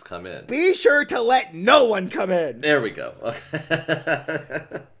ones come in. Be sure to let no one come in. There we go.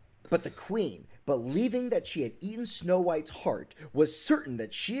 But the queen, believing that she had eaten Snow White's heart, was certain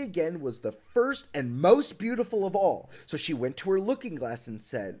that she again was the first and most beautiful of all. So she went to her looking glass and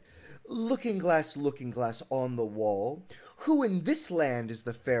said, looking glass on the wall, who in this land is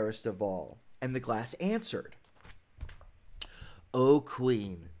the fairest of all? And the glass answered, O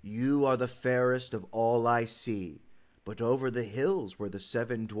queen, you are the fairest of all I see. But over the hills where the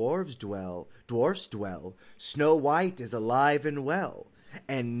 7 dwarfs dwell, Snow White is alive and well.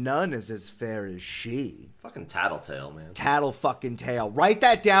 And none is as fair as she. Fucking tattletale, man. Tattle fucking tale. Write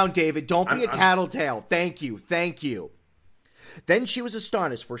that down, David. Don't be a tattletale. Thank you. Then she was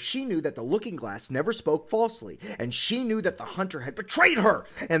astonished, for she knew that the looking glass never spoke falsely, and she knew that the hunter had betrayed her,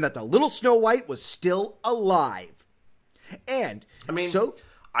 and that the little Snow White was still alive. And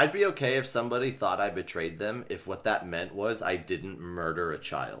I'd be okay if somebody thought I betrayed them if what that meant was I didn't murder a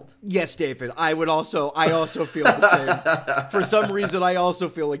child. Yes, David. I also feel the same. For some reason, I also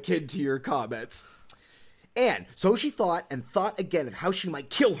feel akin to your comments. And so she thought again of how she might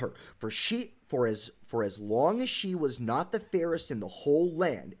kill her, for as long as she was not the fairest in the whole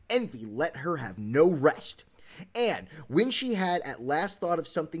land, envy let her have no rest. And when she had at last thought of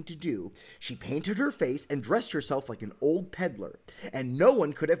something to do, she painted her face and dressed herself like an old peddler, and no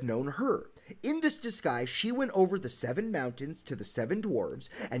one could have known her. In this disguise, she went over the 7 mountains to the 7 dwarves,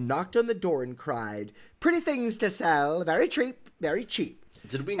 and knocked on the door and cried, pretty things to sell, very cheap, very cheap.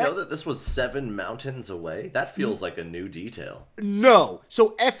 Did we know that this was 7 mountains away? That feels like a new detail. No. So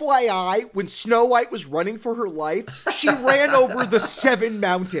FYI, when Snow White was running for her life, she ran over the 7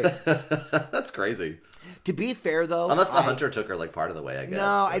 mountains. That's crazy. To be fair, though... Unless the hunter took her, like, part of the way, I guess.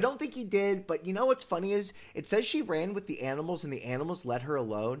 No, I don't think he did. But you know what's funny is, it says she ran with the animals, and the animals let her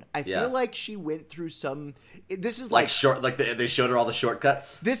alone. I feel like she went through some... This is like... they showed her all the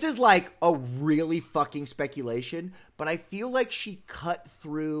shortcuts? This is like a really fucking speculation, but I feel like she cut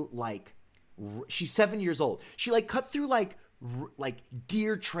through, like... She's 7 years old. She, like, cut through, like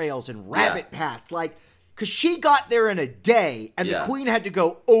deer trails and rabbit paths, like... Because she got there in a day, and the queen had to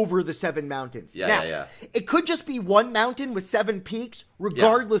go over the 7 mountains. It could just be one mountain with 7 peaks,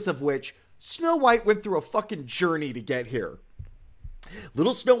 regardless of which, Snow White went through a fucking journey to get here.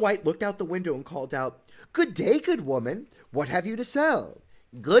 Little Snow White looked out the window and called out, good day, good woman. What have you to sell?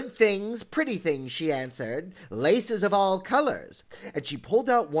 Good things, pretty things, she answered, laces of all colors. And she pulled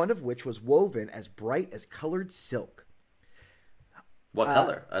out one of which was woven as bright as colored silk. What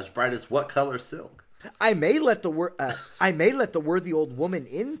color? As bright as what color silk? I may let the worthy old woman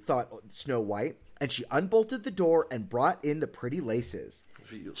in, thought Snow White, and she unbolted the door and brought in the pretty laces.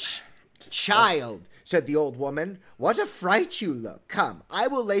 Child, said the old woman, what a fright you look. Come, I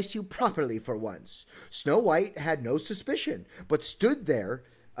will lace you properly for once. Snow White had no suspicion, but stood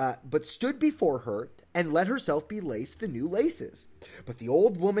before her and let herself be laced the new laces. But the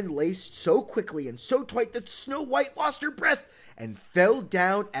old woman laced so quickly and so tight that Snow White lost her breath and fell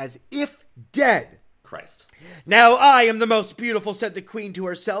down as if dead. Christ. Now I am the most beautiful, said the queen to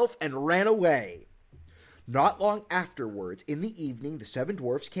herself, and ran away. Not long afterwards, in the evening, the 7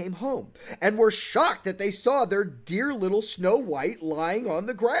 dwarfs came home, and were shocked that they saw their dear little Snow White lying on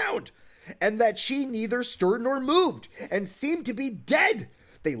the ground, and that she neither stirred nor moved, and seemed to be dead.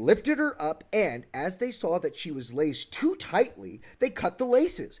 They lifted her up, and as they saw that she was laced too tightly, they cut the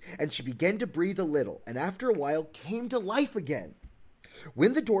laces, and she began to breathe a little, and after a while came to life again.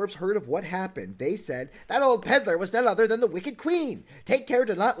 When the dwarves heard of what happened, they said, "That old peddler was none other than the wicked queen. Take care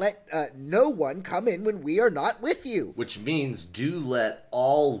to not let no one come in when we are not with you." Which means do let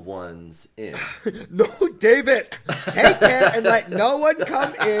all ones in. No, David, take care and let no one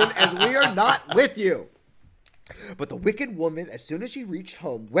come in as we are not with you. But the wicked woman, as soon as she reached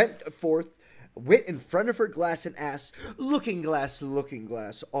home, went in front of her glass and asked, looking glass,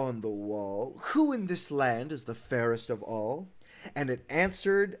 on the wall, who in this land is the fairest of all?" And it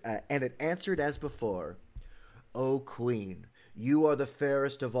answered as before, "O queen, you are the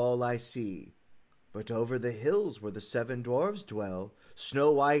fairest of all I see. But over the hills where the 7 dwarves dwell,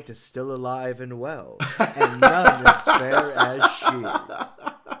 Snow White is still alive and well, and none as fair as she."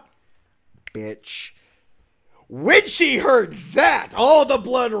 Bitch. When she heard that, all the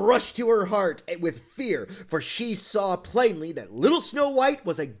blood rushed to her heart with fear, for she saw plainly that little Snow White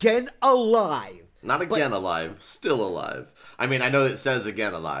was again alive. Not again alive, still alive. I mean, I know it says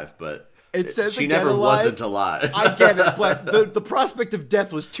again alive, but it says she again never alive. wasn't alive. I get it, but the prospect of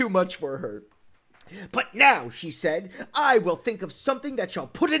death was too much for her. "But now," she said, "I will think of something that shall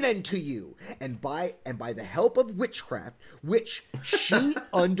put an end to you." And by the help of witchcraft, which she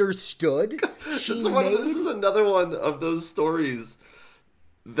understood, this is another one of those stories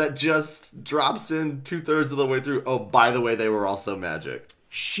that just drops in 2/3 of the way through. Oh, by the way, they were also magic.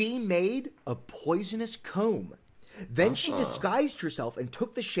 She made a poisonous comb. Then she disguised herself and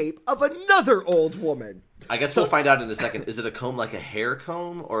took the shape of another old woman. I guess we'll find out in a second. Is it a comb like a hair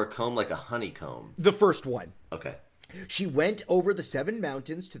comb or a comb like a honeycomb? The first one. Okay. She went over the 7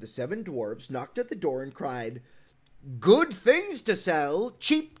 mountains to the 7 dwarves, knocked at the door, and cried, "Good things to sell,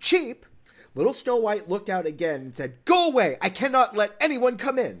 cheap, cheap." Little Snow White looked out again and said, "Go away, I cannot let anyone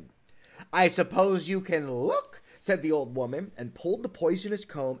come in." "I suppose you can look," said the old woman, and pulled the poisonous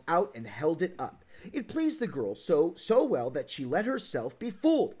comb out and held it up. It pleased the girl so well that she let herself be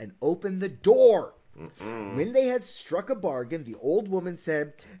fooled and opened the door. When they had struck a bargain, the old woman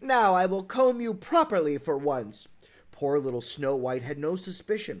said, "Now I will comb you properly for once." Poor little Snow White had no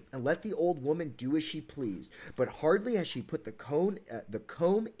suspicion and let the old woman do as she pleased. But hardly had she put the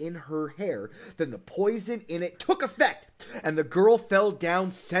comb in her hair than the poison in it took effect, and the girl fell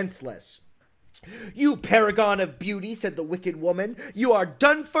down senseless. "You paragon of beauty," said the wicked woman, "you are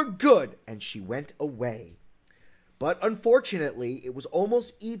done for good," and she went away. But unfortunately, it was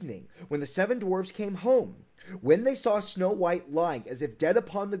almost evening when the 7 dwarves came home. When they saw Snow White lying as if dead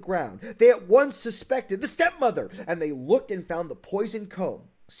upon the ground, they at once suspected the stepmother, and they looked and found the poisoned comb.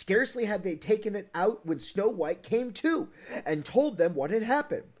 Scarcely had they taken it out when Snow White came to and told them what had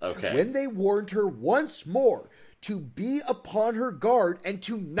happened. Okay. When they warned her once more to be upon her guard and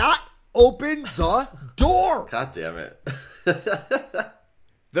to not open the door. God damn it.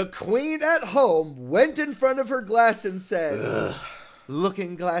 The queen at home went in front of her glass and said,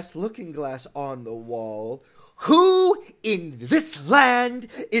 looking glass on the wall, who in this land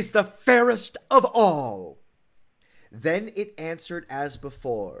is the fairest of all?" Then it answered as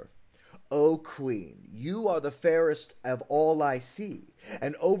before, "O queen, you are the fairest of all I see,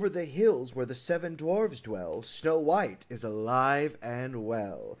 and over the hills where the 7 dwarves dwell, Snow White is alive and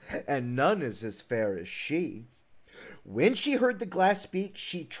well, and none is as fair as she." When she heard the glass speak,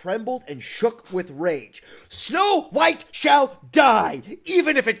 she trembled and shook with rage. "Snow White shall die,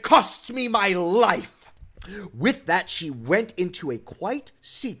 even if it costs me my life." With that, she went into a quite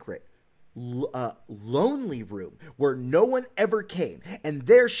secret, lonely room where no one ever came, and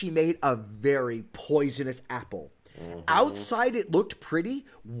there she made a very poisonous apple. Outside it looked pretty,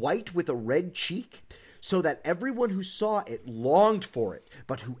 white with a red cheek, so that everyone who saw it longed for it,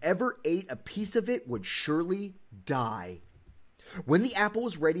 but whoever ate a piece of it would surely die. When the apple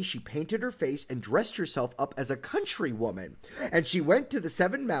was ready, she painted her face and dressed herself up as a country woman, and she went to the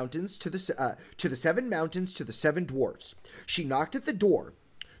 7 mountains to the 7 dwarfs. She knocked at the door.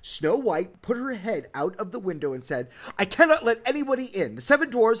 Snow White put her head out of the window and said, "I cannot let anybody in. The 7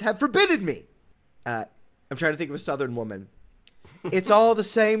 dwarves have forbidden me." I'm trying to think of a southern woman. "It's all the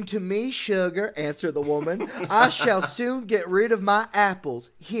same to me, sugar," answered the woman. "I shall soon get rid of my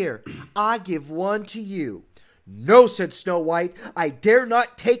apples. Here, I give one to you." "No," said Snow White, "I dare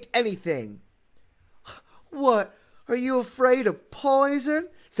not take anything." "What, are you afraid of poison?"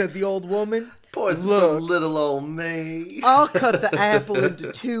 said the old woman. Poison Look, for little old me. I'll cut the apple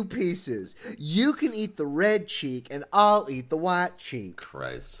into 2 pieces. You can eat the red cheek, and I'll eat the white cheek.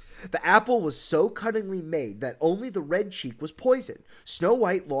 Christ. The apple was so cunningly made that only the red cheek was poisoned. Snow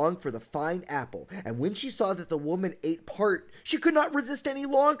White longed for the fine apple, and when she saw that the woman ate part, she could not resist any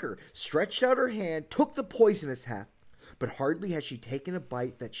longer, stretched out her hand, took the poisonous half, but hardly had she taken a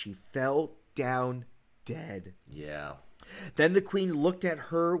bite that she fell down dead. Yeah. Then the queen looked at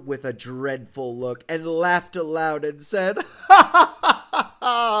her with a dreadful look and laughed aloud and said, "Ha ha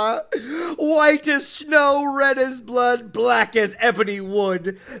ha! White as snow, red as blood, black as ebony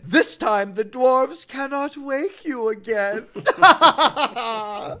wood. This time the dwarves cannot wake you again."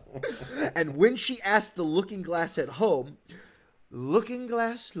 And when she asked the looking glass at home, looking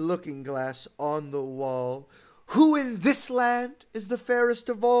glass on the wall, who in this land is the fairest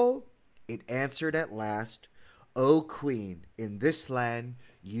of all? It answered at last, O queen, in this land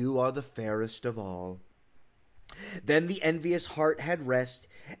you are the fairest of all. Then the envious heart had rest,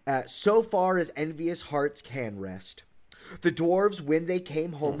 so far as envious hearts can rest. The dwarves, when they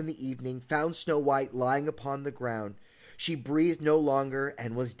came home in the evening, found Snow White lying upon the ground. She breathed no longer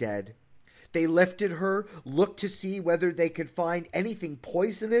and was dead. They lifted her, looked to see whether they could find anything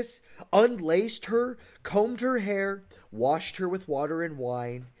poisonous, unlaced her, combed her hair, washed her with water and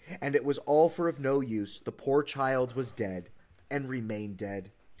wine, and it was all for of no use. The poor child was dead, and remained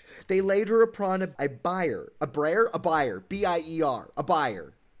dead. They laid her upon a bier, B-I-E-R, a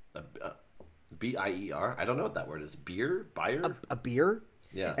bier. B-I-E-R? I don't know what that word is. Beer? Bier? A bier?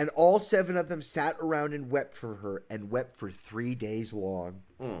 Yeah. And all 7 of them sat around and wept for her, and wept for 3 days long.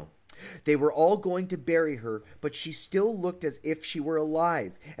 They were all going to bury her, but she still looked as if she were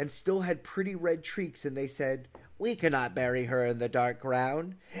alive, and still had pretty red cheeks, and they said, "We cannot bury her in the dark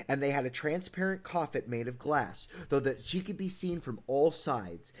ground." And they had a transparent coffin made of glass, though that she could be seen from all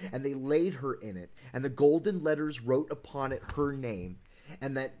sides, and they laid her in it, and the golden letters wrote upon it her name,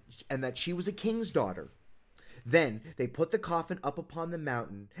 and that she was a king's daughter. Then they put the coffin up upon the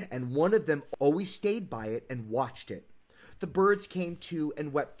mountain, and one of them always stayed by it and watched it. The birds came too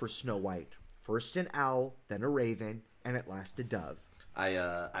and wept for Snow White. First an owl, then a raven, and at last a dove.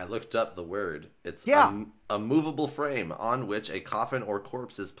 I looked up the word. It's Yeah. a movable frame on which a coffin or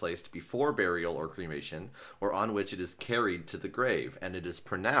corpse is placed before burial or cremation, or on which it is carried to the grave, and it is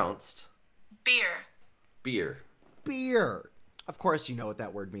pronounced Beer. beer. Beer. Of course you know what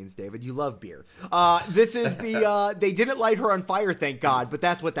that word means, David. You love beer. This is the, they didn't light her on fire, thank God, but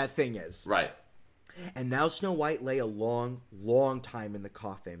that's what that thing is. Right. And now Snow White lay a long, long time in the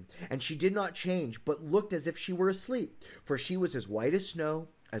coffin, and she did not change, but looked as if she were asleep, for she was as white as snow,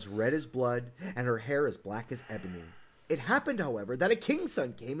 as red as blood, and her hair as black as ebony. It happened, however, that a king's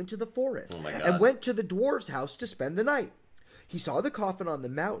son came into the forest, and went to the dwarf's house to spend the night. He saw the coffin on the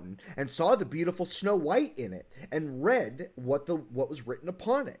mountain, and saw the beautiful Snow White in it, and read what was written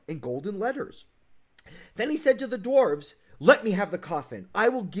upon it, in golden letters. Then he said to the dwarves, "Let me have the coffin. I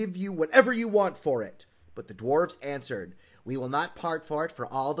will give you whatever you want for it." But the dwarves answered, "We will not part for it for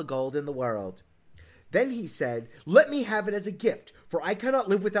all the gold in the world." Then he said, "Let me have it as a gift, for I cannot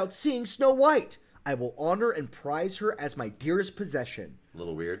live without seeing Snow White. I will honor and prize her as my dearest possession."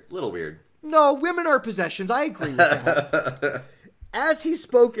 Little weird. No, women are possessions. I agree with that. As he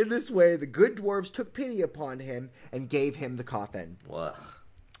spoke in this way, the good dwarves took pity upon him and gave him the coffin. Ugh.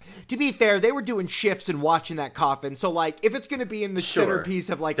 To be fair, they were doing shifts and watching that coffin, so, like, if it's going to be in the centerpiece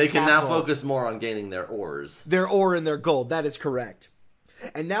of, like, they a can castle, now focus more on gaining their ores. their ore and their gold. That is correct.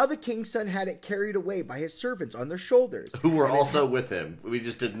 And now the king's son had it carried away by his servants on their shoulders. Who were also with him. We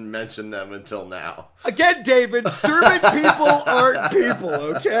just didn't mention them until now. Again, David, servant people aren't people,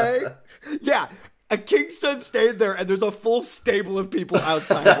 okay? Yeah, a king's son stayed there, and there's a full stable of people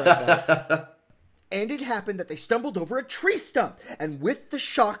outside right now. And it happened that they stumbled over a tree stump, and with the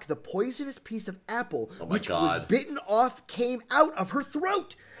shock, the poisonous piece of apple, which was bitten off, came out of her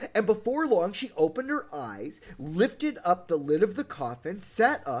throat. And before long, she opened her eyes, lifted up the lid of the coffin,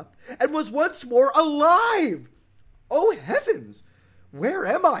 sat up, and was once more alive. "Oh, heavens! Where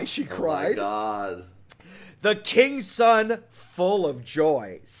am I?" she cried. Oh, my God. The king's son, full of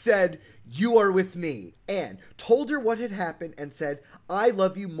joy, said, "You are with me," and told her what had happened, and said, "I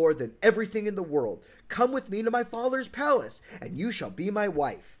love you more than everything in the world. Come with me to my father's palace, and you shall be my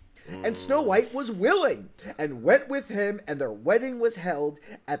wife." And Snow White was willing, and went with him, and their wedding was held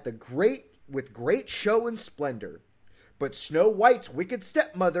with great show and splendor. But Snow White's wicked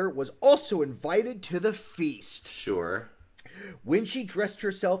stepmother was also invited to the feast. Sure. When she dressed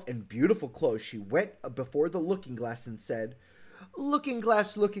herself in beautiful clothes, she went before the looking glass and said, looking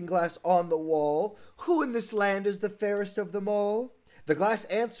glass on the wall, who in this land is the fairest of them all?" The glass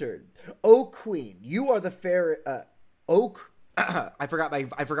answered, "O queen, you are the fair, I forgot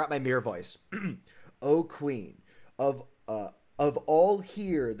my mirror voice. "O queen, of all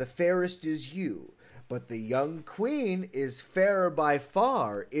here, the fairest is you, but the young queen is fairer by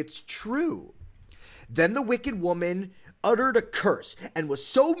far, it's true." Then the wicked woman uttered a curse, and was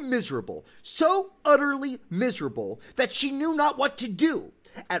so miserable, so utterly miserable, that she knew not what to do.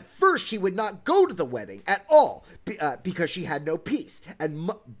 At first, she would not go to the wedding at all because she had no peace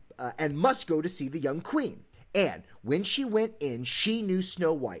and must go to see the young queen. And when she went in, she knew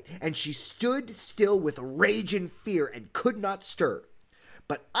Snow White, and she stood still with rage and fear and could not stir.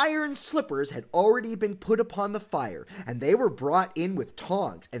 But iron slippers had already been put upon the fire, and they were brought in with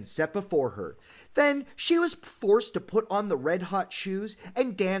tongs and set before her. Then she was forced to put on the red-hot shoes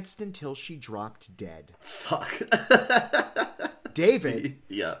and danced until she dropped dead. Fuck. David.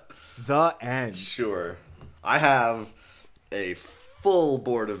 Yeah. The end. Sure. I have a full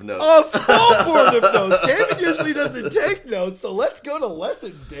board of notes. A full board of notes. David usually doesn't take notes, so let's go to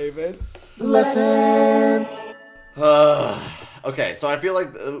lessons, David. Lessons. Okay, so I feel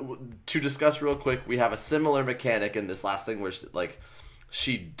like to discuss real quick, we have a similar mechanic in this last thing where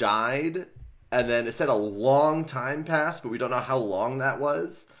she died, and then it said a long time passed, but we don't know how long that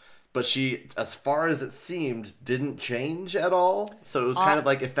was. But she, as far as it seemed, didn't change at all. So it was kind of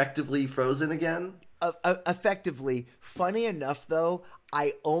like effectively frozen again. Effectively. Funny enough, though,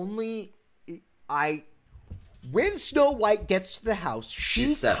 when Snow White gets to the house,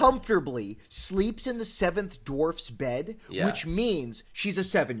 she comfortably sleeps in the 7th dwarf's bed, which means she's a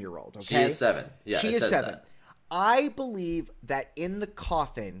 7-year-old, okay? She is 7. Yeah, she is 7. That. I believe that in the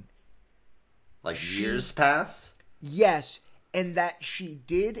coffin... years pass? Yes, and that she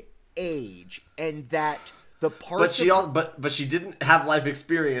did age, and that the parts but she didn't have life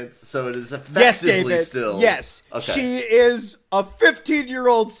experience, so it is effectively still... Yes, okay. She is a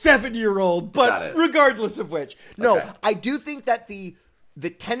 15-year-old, 7-year-old, but regardless of which. No, okay. I do think that the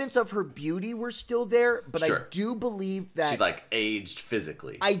tenets of her beauty were still there, but I do believe that... She, aged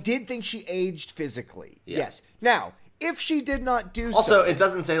physically. I did think she aged physically, yes. Now... If she did not do also, it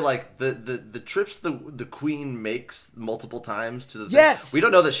doesn't say, the trips the queen makes multiple times to the... Yes! We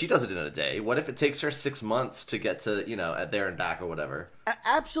don't know that she does it in a day. What if it takes her 6 months to get to, at there and back or whatever?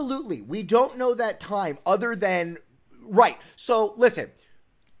 Absolutely. We don't know that time other than... Right. So, listen.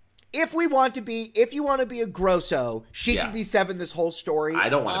 If you want to be a Grosso, she can be 7 this whole story. I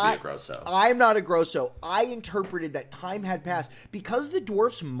don't want to be a Grosso. I'm not a Grosso. I interpreted that time had passed. Because the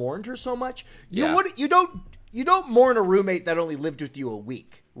dwarfs mourned her so much, you don't mourn a roommate that only lived with you a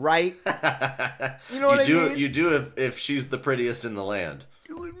week, right? You know what I mean? You do if she's the prettiest in the land.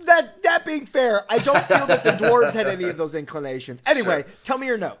 That being fair, I don't feel that the dwarves had any of those inclinations. Anyway, Tell me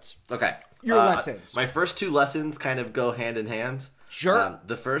your notes. Okay. Your lessons. My first 2 lessons kind of go hand in hand. Sure.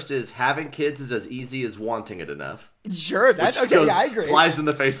 The first is having kids is as easy as wanting it enough. Sure, that's okay. Yeah, I agree. Flies in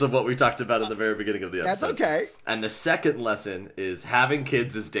the face of what we talked about at the very beginning of the episode. That's okay. And the second lesson is having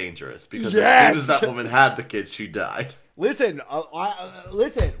kids is dangerous because as soon as that woman had the kid, she died. Listen,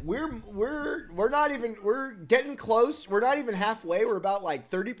 we're getting close. We're not even halfway. We're about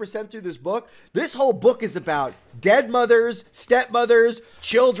 30% through this book. This whole book is about dead mothers, stepmothers,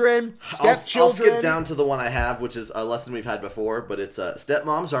 children, stepchildren. I'll skip down to the one I have, which is a lesson we've had before, but it's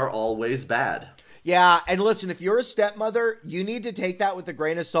stepmoms are always bad. Yeah, and listen, if you're a stepmother, you need to take that with a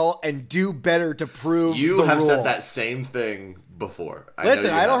grain of salt and do better to prove you the have rule. said that same thing before. Listen,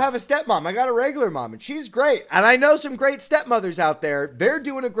 I don't have a stepmom. I got a regular mom, and she's great. And I know some great stepmothers out there. They're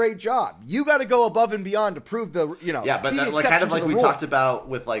doing a great job. You got to go above and beyond to prove the, Yeah, but kind of like we talked about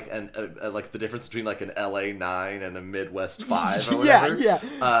with the difference between an LA 9 and a Midwest 5 or whatever. Yeah.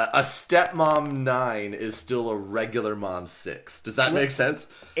 A stepmom 9 is still a regular mom 6. Does that make sense?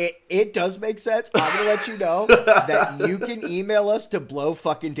 It does make sense. I'm going to let you know that you can email us to blow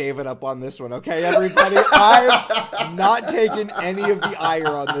fucking David up on this one, okay, everybody? I'm not taking any of the ire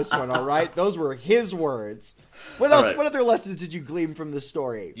on this one, all right? Those were his words. What else? Right. What other lessons did you glean from this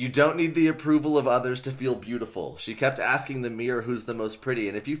story? You don't need the approval of others to feel beautiful. She kept asking the mirror who's the most pretty,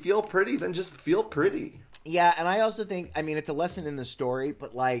 and if you feel pretty, then just feel pretty. Yeah, and I also think, it's a lesson in the story,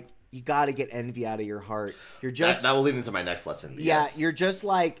 but you got to get envy out of your heart. You're just that will lead into my next lesson. Yeah, yes. You're just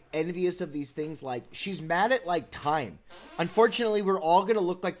envious of these things. She's mad at time. Unfortunately, we're all gonna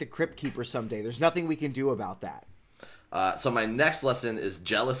look like the Crypt Keeper someday. There's nothing we can do about that. So my next lesson is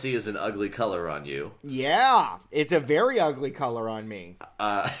jealousy is an ugly color on you. Yeah, it's a very ugly color on me.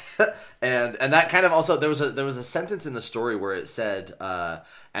 And that kind of also there was a sentence in the story where it said,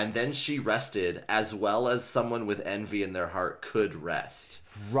 and then she rested, as well as someone with envy in their heart could rest.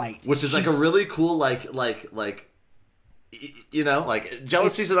 Right. Which is a really cool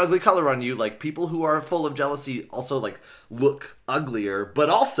jealousy's an ugly color on you. People who are full of jealousy also look uglier, but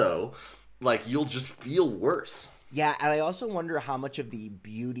also you'll just feel worse. Yeah, and I also wonder how much of the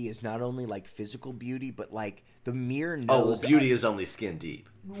beauty is not only like physical beauty, but like the mirror knows. Oh, well, beauty is only skin deep.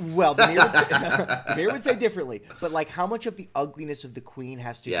 Well, the mirror would say differently, but like how much of the ugliness of the queen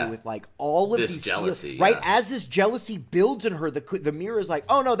has to do with like all of this these jealousy, right? As this jealousy builds in her, the mirror is like,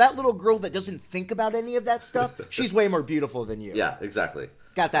 oh no, that little girl that doesn't think about any of that stuff, she's way more beautiful than you. Yeah, exactly.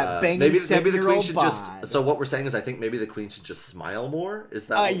 Got that banging maybe the 7-year-old queen should just. bod. So what we're saying is, I think maybe the queen should just smile more. Is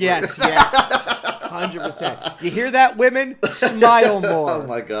that? What yes, 100%. You hear that, women? Smile more. Oh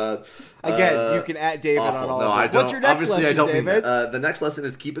my god. Again, you can add David awful. on all no, of this. I don't. What's your next Obviously, lesson, I don't David? mean that. The next lesson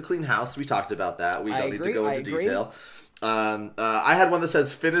is keep a clean house. We talked about that. We don't need to go into detail. I had one that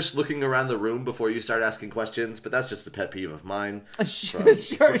says finish looking around the room before you start asking questions, but that's just a pet peeve of mine. From these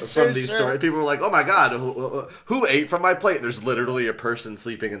stories, people were like, "Oh my god, who ate from my plate?" There's literally a person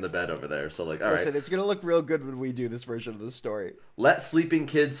sleeping in the bed over there. So like, all right, it's gonna look real good when we do this version of the story. Let sleeping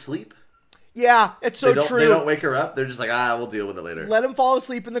kids sleep. Yeah, it's so true. They don't wake her up. They're just like, we'll deal with it later. Let them fall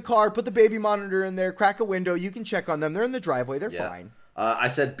asleep in the car. Put the baby monitor in there. Crack a window. You can check on them. They're in the driveway. They're fine. I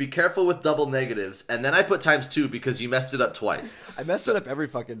said, be careful with double negatives, and then I put × 2 because you messed it up twice. I messed it up every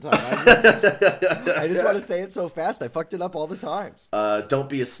fucking time. I just want to say it so fast. I fucked it up all the times. Don't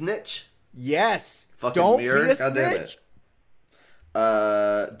be a snitch. Yes. Fucking don't mirror. Be a God snitch.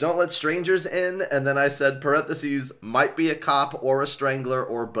 Damn it. Don't let strangers in, and then I said, parentheses, might be a cop or a strangler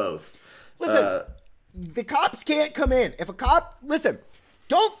or both. Listen, the cops can't come in. If a cop... Listen,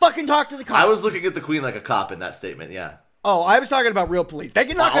 don't fucking talk to the cops. I was looking at the queen like a cop in that statement, yeah. Oh, I was talking about real police. They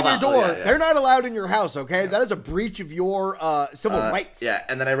can knock on your door. Yeah. They're not allowed in your house, okay? Yeah. That is a breach of your civil rights. Yeah,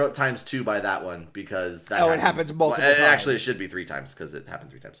 and then I wrote ×2 by that one because that it happens multiple times. Actually, it should be 3 times because it happened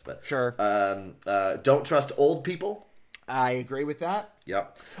 3 times. But sure. Don't trust old people. I agree with that.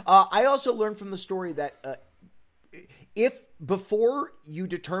 Yep. I also learned from the story that if before you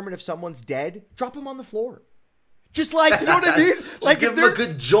determine if someone's dead, drop them on the floor. Just like, you know what I mean? Like give them a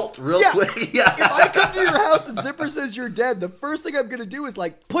good jolt real quick. Yeah. If I come to your house and Zipper says you're dead, the first thing I'm going to do is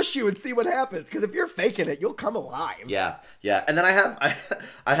like push you and see what happens. Because if you're faking it, you'll come alive. Yeah. Yeah. And then I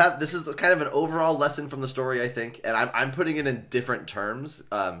have, this is kind of an overall lesson from the story, I think. And I'm putting it in different terms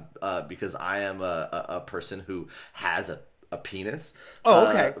because I am a person who has a penis. Oh,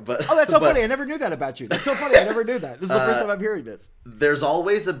 okay. That's so funny. I never knew that about you. That's so funny. I never knew that. This is the first time I'm hearing this. There's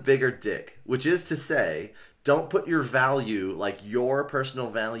always a bigger dick, which is to say, don't put your value, like your personal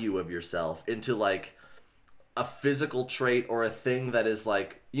value of yourself, into like a physical trait or a thing that is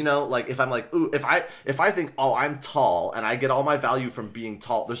like, you know, like if I'm like, ooh, if I think, oh, I'm tall and I get all my value from being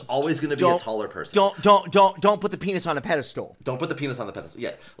tall, there's always going to be a taller person. Don't put the penis on a pedestal. Don't put the penis on the pedestal.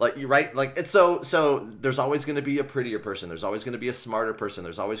 Yeah, like you're right. Like it's so there's always going to be a prettier person. There's always going to be a smarter person.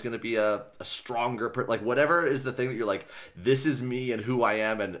 There's always going to be a stronger person. Like whatever is the thing that you're like, this is me and who I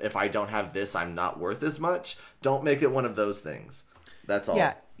am, and if I don't have this, I'm not worth as much. Don't make it one of those things. That's all.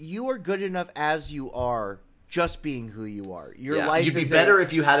 Yeah, you are good enough as you are. Just being who you are. Your life. You'd be better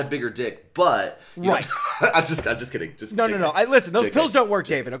if you had a bigger dick, but right. I'm just kidding. Just no. Listen, those pills don't work,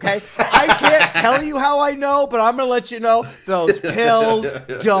 David. Okay, I can't tell you how I know, but I'm gonna let you know those pills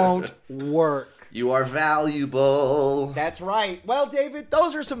don't work. You are valuable. That's right. Well, David,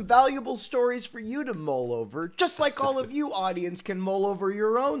 those are some valuable stories for you to mull over. Just like all of you, audience, can mull over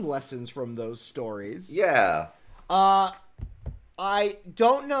your own lessons from those stories. Yeah. I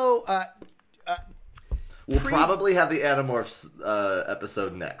don't know. We'll probably have the Animorphs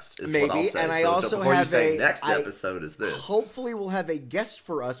episode next, is maybe, what I'll say. And I so also before have you say next episode is this. Hopefully we'll have a guest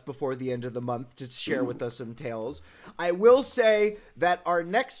for us before the end of the month to share with us some tales. I will say that our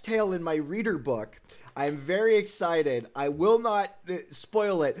next tale in my reader book, I'm very excited. I will not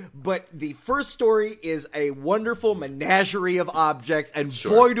spoil it, but the first story is a wonderful menagerie of objects, and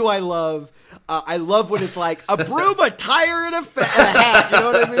boy, do I love when it's like a broom, a tire, and a hat. You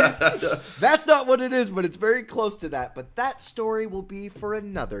know what I mean? That's not what it is, but it's very close to that. But that story will be for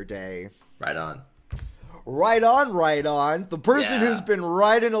another day. Right on. Right on, right on. The person who's been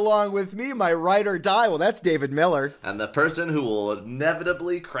riding along with me, my ride or die, well, that's David Miller. And the person who will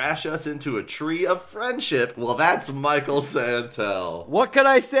inevitably crash us into a tree of friendship, well, that's Michael Santel. What can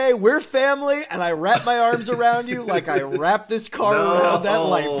I say? We're family, and I wrap my arms around you like I wrap this car around that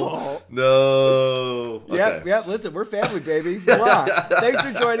light bulb. No. Okay. Yep, listen, we're family, baby. Thanks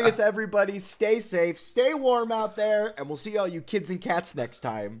for joining us, everybody. Stay safe, stay warm out there, and we'll see all you kids and cats next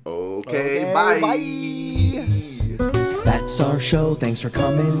time. Okay, bye. That's our show, thanks for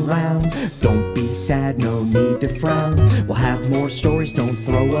coming round. Don't be sad, no need to frown. We'll have more stories, don't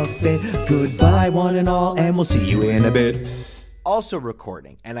throw a fit. Goodbye one and all, and we'll see you in a bit. Also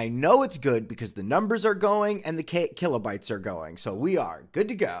recording, and I know it's good because the numbers are going and the kilobytes are going, so we are good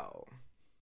to go.